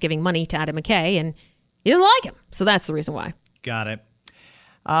he's just giving money to Adam McKay and he doesn't like him. So that's the reason why. Got it.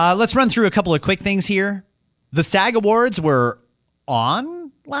 Let's run through a couple of quick things here. The SAG Awards were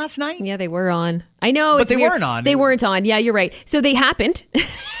on last night? Yeah, they were on. I know. But they weren't on. They weren't on. Yeah, you're right. So they happened.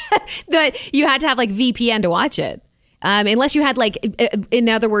 That you had to have like VPN to watch it. Unless you had like, in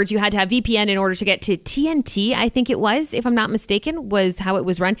other words, you had to have VPN in order to get to TNT, I think it was, if I'm not mistaken, was how it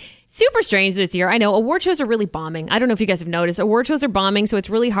was run. Super strange this year. I know award shows are really bombing. I don't know if you guys have noticed. Award shows are bombing, so it's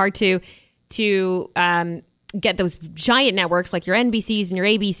really hard to get those giant networks like your NBCs and your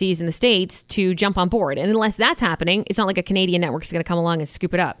ABCs in the States to jump on board. And unless that's happening, it's not like a Canadian network is going to come along and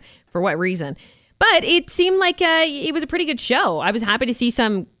scoop it up. For what reason? But it seemed like it was a pretty good show. I was happy to see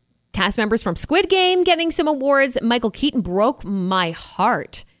some cast members from Squid Game getting some awards. Michael Keaton broke my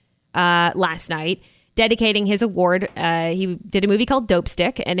heart last night, dedicating his award. He did a movie called Dope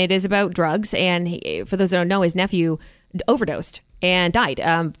Stick, and it is about drugs. And for those that don't know, his nephew overdosed and died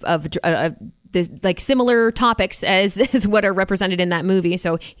of like similar topics as what are represented in that movie.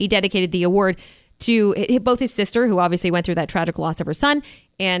 So he dedicated the award to both his sister, who obviously went through that tragic loss of her son,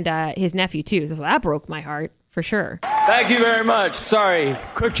 and his nephew too. So that broke my heart for sure. Thank you very much. Sorry,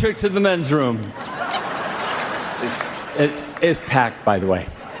 quick trip to the men's room. It's packed, by the way.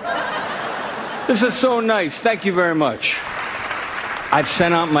 This is so nice. Thank you very much. I've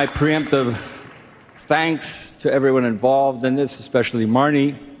sent out my preemptive thanks to everyone involved in this, especially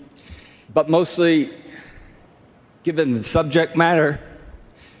Marnie. But mostly, given the subject matter,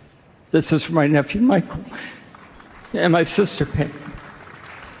 this is for my nephew, Michael, and my sister, Pam.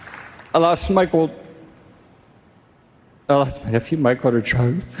 I lost my nephew, Michael, to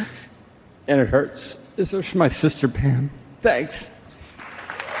drugs, and it hurts. This is for my sister, Pam. Thanks.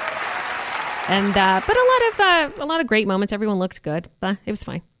 And but a lot of great moments. Everyone looked good. It was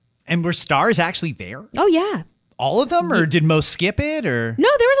fine. And were stars actually there? Oh yeah. All of them, or did most skip it? Or no,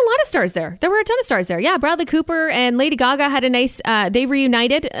 there was a lot of stars there. There were a ton of stars there. Yeah, Bradley Cooper and Lady Gaga had a nice. They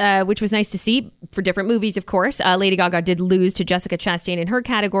reunited, which was nice to see for different movies, of course. Lady Gaga did lose to Jessica Chastain in her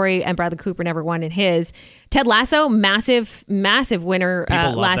category, and Bradley Cooper never won in his. Ted Lasso, massive winner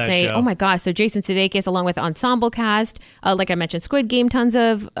last night. Show. Oh my gosh! So Jason Sudeikis, along with ensemble cast, like I mentioned, Squid Game, tons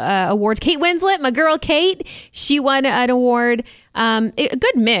of awards. Kate Winslet, my girl Kate, she won an award. A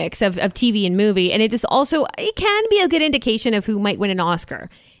good mix of TV and movie, and it can be a good indication of who might win an Oscar.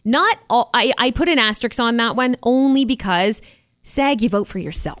 Not all. I put an asterisk on that one only because SAG, you vote for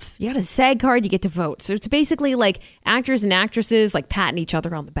yourself. You got a SAG card, you get to vote. So it's basically like actors and actresses like patting each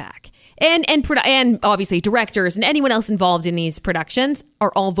other on the back. And obviously directors and anyone else involved in these productions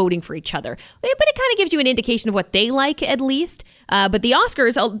are all voting for each other. But it kind of gives you an indication of what they like, at least. But the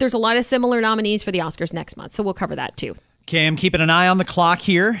Oscars, there's a lot of similar nominees for the Oscars next month. So we'll cover that too. Okay, I'm keeping an eye on the clock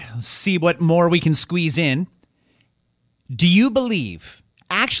here. See what more we can squeeze in. Do you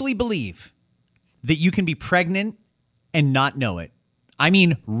actually believe, that you can be pregnant and not know it? I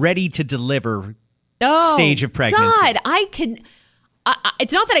mean, ready to deliver stage of pregnancy. God,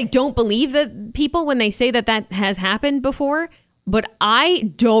 it's not that I don't believe that people when they say that has happened before, but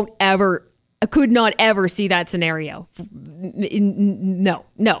I could not ever see that scenario. No.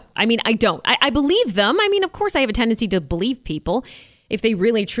 I mean, I don't. I believe them. I mean, of course, I have a tendency to believe people if they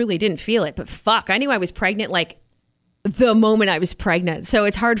really, truly didn't feel it. But fuck, I knew I was pregnant like the moment I was pregnant. So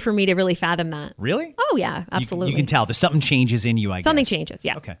it's hard for me to really fathom that. Really? Oh, yeah, absolutely. You can tell. There's something changes in you, I guess. Something changes,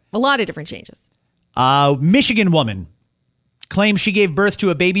 yeah. Okay. A lot of different changes. Michigan woman claims she gave birth to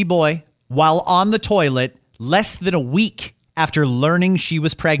a baby boy while on the toilet less than a week after learning she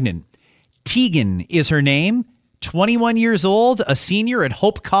was pregnant. Tegan is her name. 21 years old, a senior at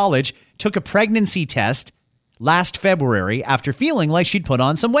Hope College, took a pregnancy test last February after feeling like she'd put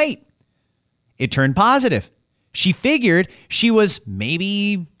on some weight. It turned positive. She figured she was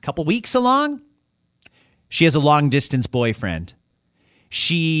maybe a couple weeks along. She has a long-distance boyfriend.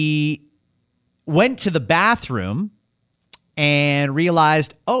 She went to the bathroom and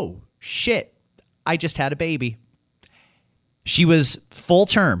realized, oh, shit, I just had a baby. She was full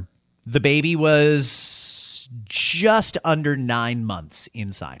term. The baby was just under 9 months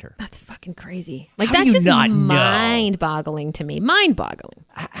inside her. That's fucking crazy. Like, How do that's you just not know? mind-boggling to me. Mind-boggling.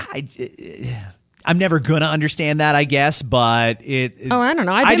 I'm never going to understand that, I guess, but I don't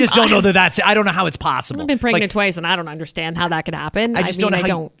know. I just don't know I don't know how it's possible. I've been pregnant twice, and I don't understand how that could happen. I don't know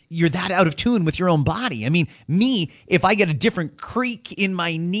how you're that out of tune with your own body. I mean, if I get a different creak in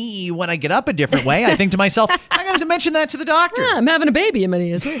my knee when I get up a different way, I think to myself, I got to mention that to the doctor. Yeah, I'm having a baby in my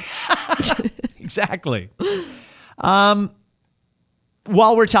knee as well. Exactly. While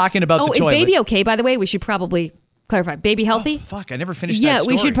we're talking about the toilet. Is baby okay, by the way? We should probably clarify. Baby healthy? Oh, fuck, I never finished that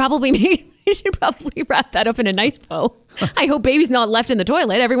story. We should probably wrap that up in a nice bow. I hope baby's not left in the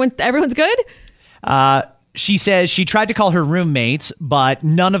toilet. Everyone's good? She says she tried to call her roommates, but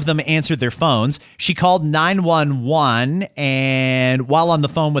none of them answered their phones. She called 911, and while on the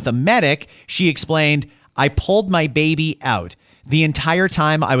phone with a medic, she explained, I pulled my baby out. The entire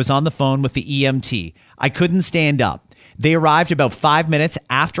time I was on the phone with the EMT. I couldn't stand up. They arrived about 5 minutes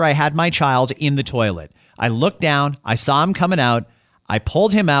after I had my child in the toilet. I looked down. I saw him coming out. I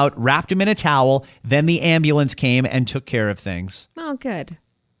pulled him out, wrapped him in a towel. Then the ambulance came and took care of things. Oh, good.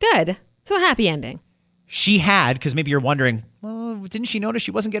 Good. So happy ending. She had, because maybe you're wondering, well, didn't she notice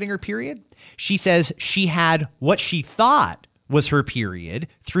she wasn't getting her period? She says she had what she thought was her period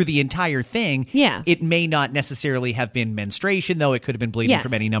through the entire thing. Yeah. It may not necessarily have been menstruation, though it could have been bleeding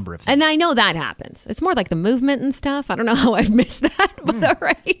from any number of things. And I know that happens. It's more like the movement and stuff. I don't know how I've missed that, but all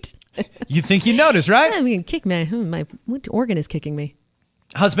right. You think you notice, right? I'm going to kick my what organ is kicking me?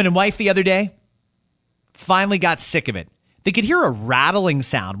 Husband and wife the other day finally got sick of it. They could hear a rattling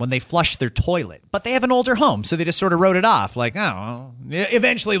sound when they flushed their toilet, but they have an older home, so they just sort of wrote it off like, oh, well,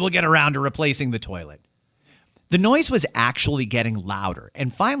 eventually we'll get around to replacing the toilet. The noise was actually getting louder,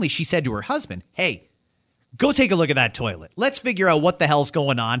 and finally she said to her husband, hey, Go take a look at that toilet. Let's figure out what the hell's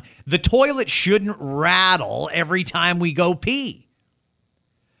going on. The toilet shouldn't rattle every time we go pee.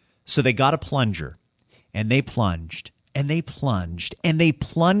 So they got a plunger, and they plunged, and they plunged, and they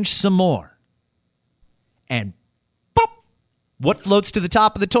plunged some more. And pop! What floats to the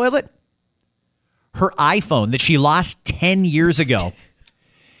top of the toilet? Her iPhone that she lost 10 years ago.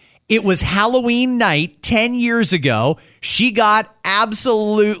 It was Halloween night 10 years ago. She got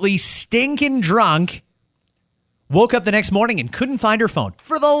absolutely stinking drunk, woke up the next morning and couldn't find her phone.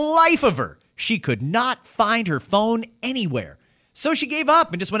 For the life of her, she could not find her phone anywhere. So she gave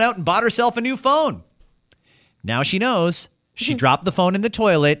up and just went out and bought herself a new phone. Now she knows. She dropped the phone in the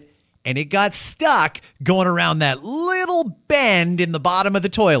toilet and it got stuck going around that little bend in the bottom of the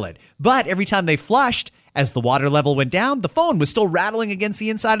toilet. But every time they flushed, as the water level went down, the phone was still rattling against the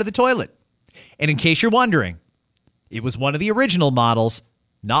inside of the toilet. And in case you're wondering, it was one of the original models,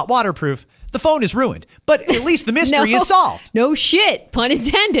 not waterproof. The phone is ruined, but at least the mystery is solved. No shit, pun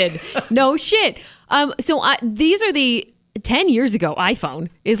intended. No shit. These are the 10 years ago iPhone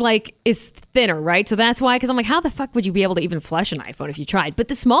is thinner, right? So that's why, because I'm like, how the fuck would you be able to even flush an iPhone if you tried? But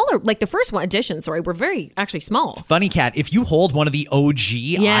the smaller, like the first one edition, were very actually small. Funny Cat, if you hold one of the OG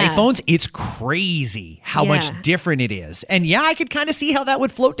iPhones, it's crazy how much different it is. And yeah, I could kind of see how that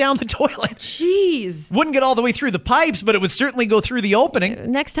would float down the toilet. Jeez. Wouldn't get all the way through the pipes, but it would certainly go through the opening.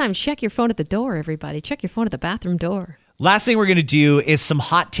 Next time, check your phone at the door, everybody. Check your phone at the bathroom door. Last thing we're going to do is some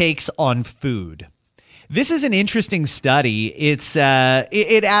hot takes on food. This is an interesting study. It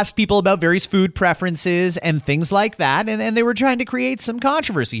asked people about various food preferences and things like that, and they were trying to create some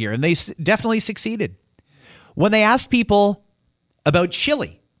controversy here, and they definitely succeeded. When they asked people about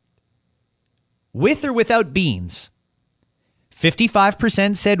chili, with or without beans,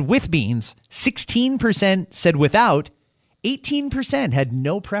 55% said with beans, 16% said without, 18% had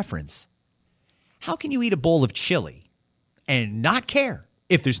no preference. How can you eat a bowl of chili and not care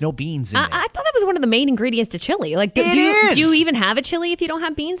if there's no beans in it? I thought that was one of the main ingredients to chili. Like, do you even have a chili if you don't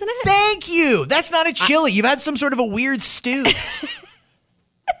have beans in it? Thank you. That's not a chili. You've had some sort of a weird stew.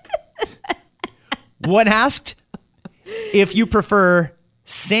 When asked if you prefer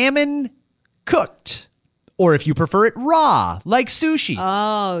salmon cooked or if you prefer it raw, like sushi.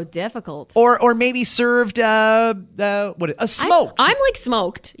 Oh, difficult. Or maybe served a smoked. I'm like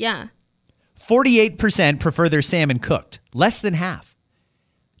smoked, yeah. 48% prefer their salmon cooked, less than half.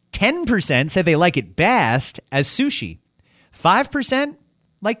 10% said they like it best as sushi. 5%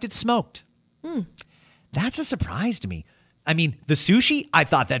 liked it smoked. That's a surprise to me. I mean, the sushi, I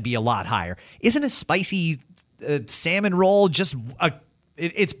thought that'd be a lot higher. Isn't a spicy salmon roll just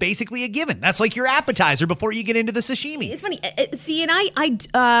it's basically a given? That's like your appetizer before you get into the sashimi. It's funny. See, and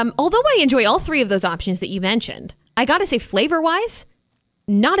I although I enjoy all three of those options that you mentioned, I got to say, flavor-wise,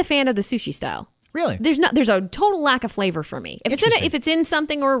 not a fan of the sushi style. Really? There's a total lack of flavor for me. If it's in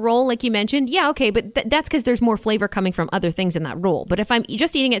something or a roll like you mentioned, yeah, okay, but that's because there's more flavor coming from other things in that roll. But if I'm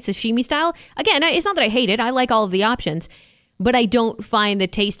just eating it sashimi style, again, it's not that I hate it. I like all of the options, but I don't find the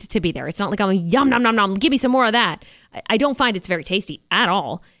taste to be there. It's not like I'm yum nom nom nom. Give me some more of that. I don't find it's very tasty at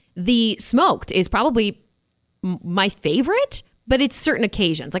all. The smoked is probably my favorite, but it's certain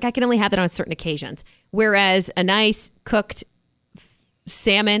occasions. Like I can only have that on certain occasions. Whereas a nice cooked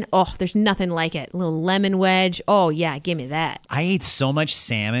salmon, oh, there's nothing like it. A little lemon wedge. Oh, yeah, give me that. I ate so much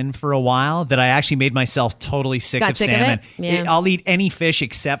salmon for a while that I actually made myself totally sick of salmon. I'll eat any fish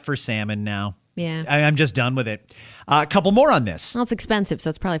except for salmon now. Yeah. I'm just done with it. A couple more on this. Well, it's expensive, so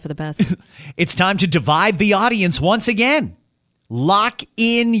it's probably for the best. It's time to divide the audience once again. Lock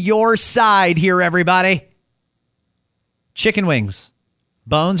in your side here, everybody. Chicken wings,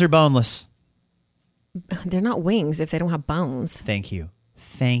 bones or boneless? They're not wings if they don't have bones. Thank you.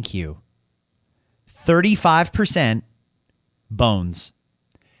 35% bones.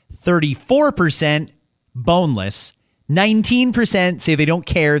 34% boneless. 19% say they don't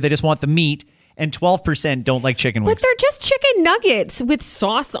care, they just want the meat. And 12% don't like chicken wings. But they're just chicken nuggets with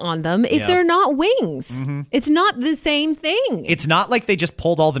sauce on them if they're not wings. Mm-hmm. It's not the same thing. It's not like they just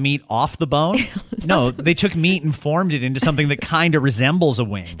pulled all the meat off the bone. No, they took meat and formed it into something that kind of resembles a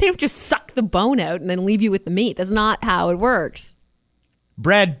wing. They don't just suck the bone out and then leave you with the meat. That's not how it works.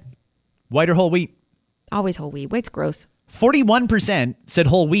 Bread, white or whole wheat? Always whole wheat. White's gross. 41% said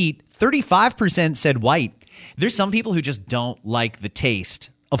whole wheat. 35% said white. There's some people who just don't like the taste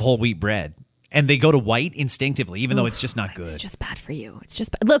of whole wheat bread. And they go to white instinctively, even though it's just not good. It's just bad for you. It's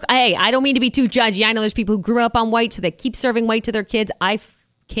just bad. Look, I don't mean to be too judgy. I know there's people who grew up on white, so they keep serving white to their kids. I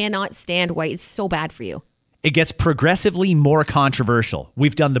cannot stand white. It's so bad for you. It gets progressively more controversial.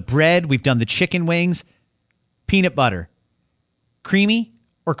 We've done the bread. We've done the chicken wings. Peanut butter. Creamy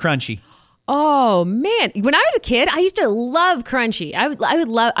or crunchy? Oh man, when I was a kid, I used to love crunchy. I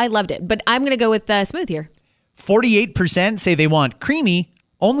loved it. But I'm gonna go with smooth here. 48% say they want creamy.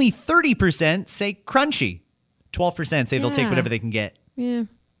 Only 30% say crunchy. 12% say they'll take whatever they can get. Yeah.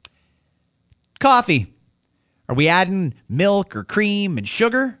 Coffee. Are we adding milk or cream and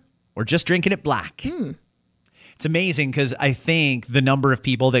sugar, or just drinking it black? It's amazing because I think the number of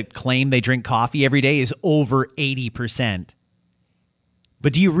people that claim they drink coffee every day is over 80%.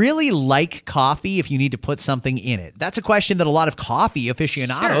 But do you really like coffee if you need to put something in it? That's a question that a lot of coffee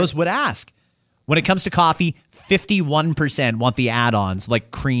aficionados would ask. When it comes to coffee, 51% want the add-ons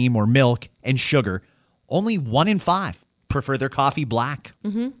like cream or milk and sugar. Only 1 in 5 prefer their coffee black.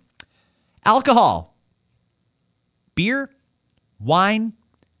 Alcohol. Beer, wine,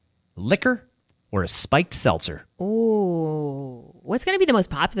 liquor, or a spiked seltzer. Ooh. What's going to be the most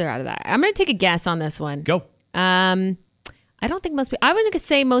popular out of that? I'm going to take a guess on this one. Go. I don't think most people... I would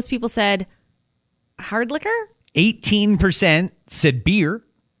say most people said hard liquor? 18% said beer.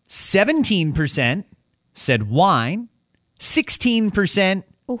 17% said wine. 16%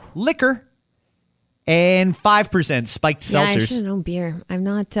 liquor. And 5% spiked seltzers. Yeah, I should have known beer. I'm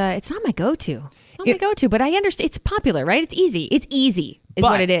not... it's not my go-to. My go-to, but I understand. It's popular, right? It's easy. It's easy is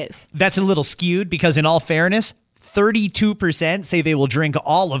what it is. That's a little skewed because in all fairness, 32% say they will drink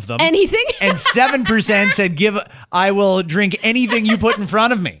all of them. Anything? And 7% said, I will drink anything you put in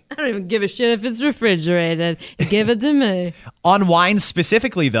front of me. I don't even give a shit if it's refrigerated. Give it to me. On wine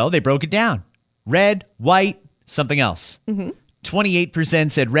specifically, though, they broke it down. Red, white, something else.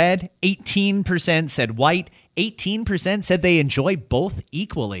 28% said red. 18% said white. 18% said they enjoy both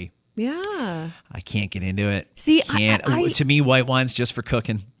equally. Yeah. I can't get into it. See, to me, white wine's just for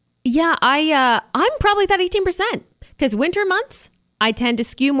cooking. Yeah, I'm probably that 18% because winter months I tend to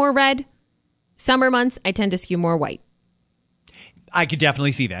skew more red. Summer months I tend to skew more white. I could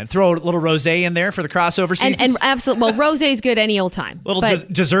definitely see that. Throw a little rosé in there for the crossover seasons. And absolutely, well, rosé is good any old time. Little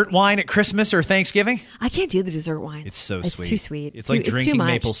dessert wine at Christmas or Thanksgiving. I can't do the dessert wine. It's so sweet. It's too sweet. It's like drinking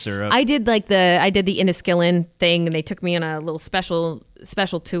maple syrup. I did the Enniskillen thing, and they took me on a little special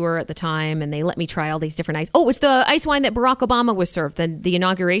tour at the time, and they let me try all these different ice. Oh, it's the ice wine that Barack Obama was served the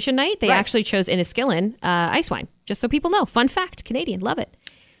inauguration night. They actually chose Enniskillen ice wine. Just so people know, fun fact, Canadian, love it.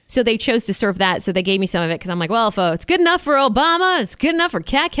 So they chose to serve that. So they gave me some of it because I'm like, well, if it's good enough for Obama, it's good enough for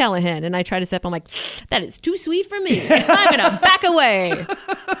Kat Callahan. And I try to sip. I'm like, that is too sweet for me. I'm going to back away.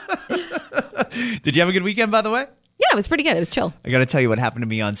 Did you have a good weekend, by the way? Yeah, it was pretty good. It was chill. I got to tell you what happened to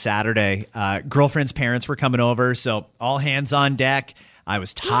me on Saturday. Girlfriend's parents were coming over, so all hands on deck. I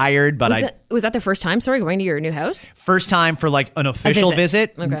was tired, but was that the first time, going to your new house? First time for like an official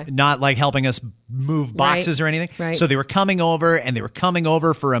visit, okay. Not like helping us move boxes or anything. Right. So they were coming over, and they were coming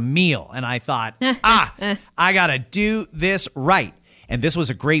over for a meal. And I thought, I got to do this right. And this was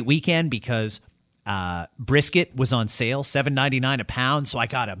a great weekend because brisket was on sale, $7.99 a pound. So I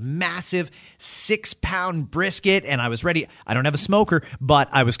got a massive 6-pound brisket, and I was ready. I don't have a smoker, but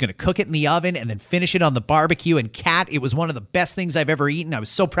I was going to cook it in the oven and then finish it on the barbecue. And Kat, it was one of the best things I've ever eaten. I was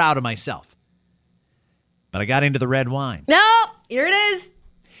so proud of myself. But I got into the red wine. No, here it is.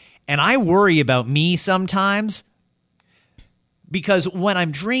 And I worry about me sometimes because when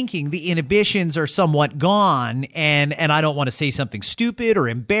I'm drinking, the inhibitions are somewhat gone, and I don't want to say something stupid or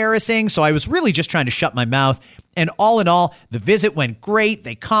embarrassing. So I was really just trying to shut my mouth. And all in all, the visit went great.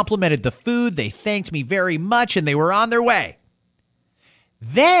 They complimented the food. They thanked me very much, and they were on their way.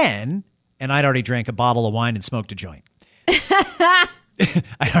 Then, and I'd already drank a bottle of wine and smoked a joint.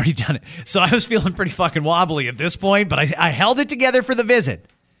 I'd already done it. So I was feeling pretty fucking wobbly at this point, but I held it together for the visit.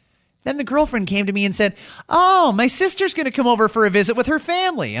 Then the girlfriend came to me and said, oh, my sister's going to come over for a visit with her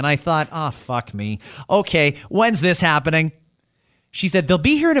family. And I thought, oh, fuck me. Okay, when's this happening? She said, they'll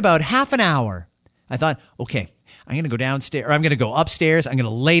be here in about half an hour. I thought, okay, I'm going to go downstairs, or I'm going to go upstairs. I'm going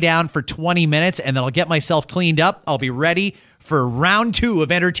to lay down for 20 minutes, and then I'll get myself cleaned up. I'll be ready for round 2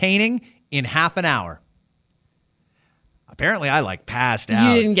 of entertaining in half an hour. Apparently, I passed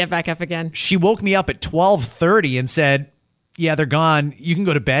out. You didn't get back up again. She woke me up at 12:30 and said, yeah, they're gone. You can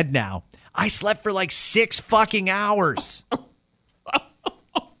go to bed now. I slept for 6 fucking hours.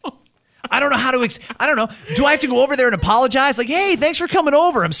 I don't know how to, I don't know. Do I have to go over there and apologize? Hey, thanks for coming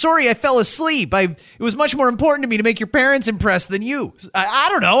over. I'm sorry I fell asleep. It was much more important to me to make your parents impressed than you. I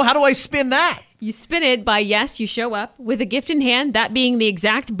don't know. How do I spin that? You spin it by, yes, you show up with a gift in hand, that being the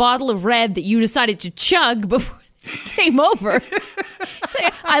exact bottle of red that you decided to chug before you came over. Say,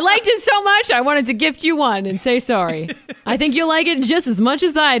 I liked it so much, I wanted to gift you one and say sorry. I think you'll like it just as much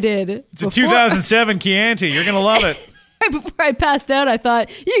as I did. It's a 2007 Chianti. You're going to love it. Right before I passed out, I thought,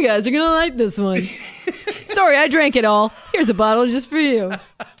 you guys are going to like this one. Sorry, I drank it all. Here's a bottle just for you.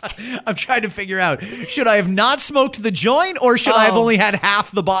 I'm trying to figure out, should I have not smoked the joint or should I have only had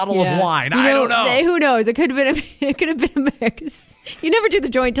half the bottle of wine? I don't know. Who knows? It could have been America's. You never do the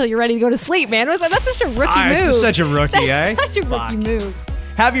joint till you're ready to go to sleep, man. It was like, that's such a rookie move. It's such a rookie, That's such a rookie move.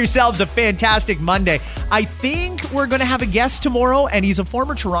 Have yourselves a fantastic Monday. I think we're going to have a guest tomorrow, and he's a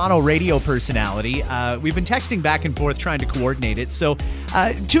former Toronto radio personality. We've been texting back and forth trying to coordinate it. So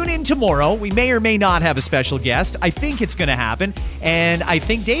tune in tomorrow. We may or may not have a special guest. I think it's going to happen. And I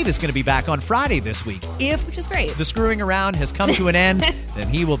think Dave is going to be back on Friday this week. Which is great. The screwing around has come to an end, then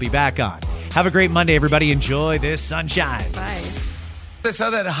he will be back on. Have a great Monday, everybody. Enjoy this sunshine. Bye. I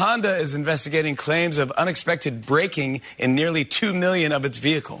saw that Honda is investigating claims of unexpected braking in nearly 2 million of its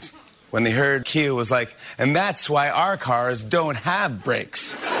vehicles. When they heard, Kia was like, and that's why our cars don't have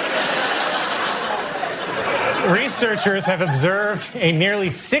brakes. Researchers have observed a nearly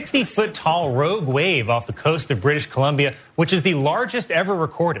 60-foot tall rogue wave off the coast of British Columbia, which is the largest ever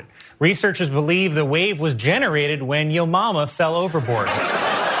recorded. Researchers believe the wave was generated when Yo Mama fell overboard.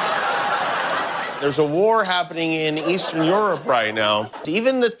 There's a war happening in Eastern Europe right now.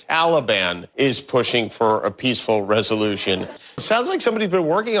 Even the Taliban is pushing for a peaceful resolution. Sounds like somebody's been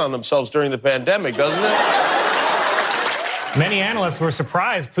working on themselves during the pandemic, doesn't it? Many analysts were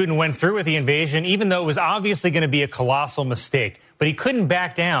surprised Putin went through with the invasion, even though it was obviously going to be a colossal mistake. But he couldn't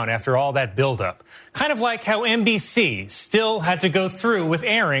back down after all that buildup. Kind of like how NBC still had to go through with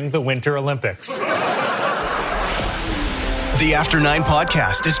airing the Winter Olympics. The After 9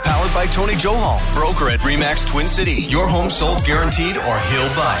 podcast is powered by Tony Johal, broker at RE/MAX Twin City. Your home sold guaranteed or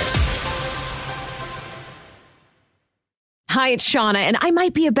he'll buy it. Hi, it's Shauna, and I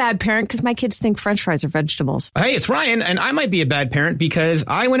might be a bad parent because my kids think French fries are vegetables. Hey, it's Ryan, and I might be a bad parent because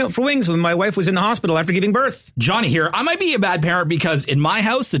I went out for wings when my wife was in the hospital after giving birth. Johnny here. I might be a bad parent because in my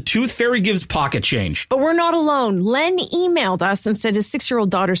house, the tooth fairy gives pocket change. But we're not alone. Len emailed us and said his 6-year-old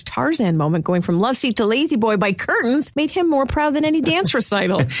daughter's Tarzan moment going from love seat to lazy boy by curtains made him more proud than any dance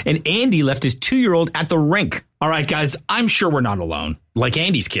recital. And Andy left his 2-year-old at the rink. All right, guys, I'm sure we're not alone. Like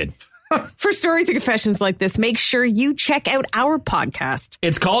Andy's kid. For stories and confessions like this, make sure you check out our podcast.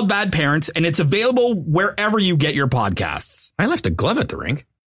 It's called Bad Parents, and it's available wherever you get your podcasts. I left a glove at the rink.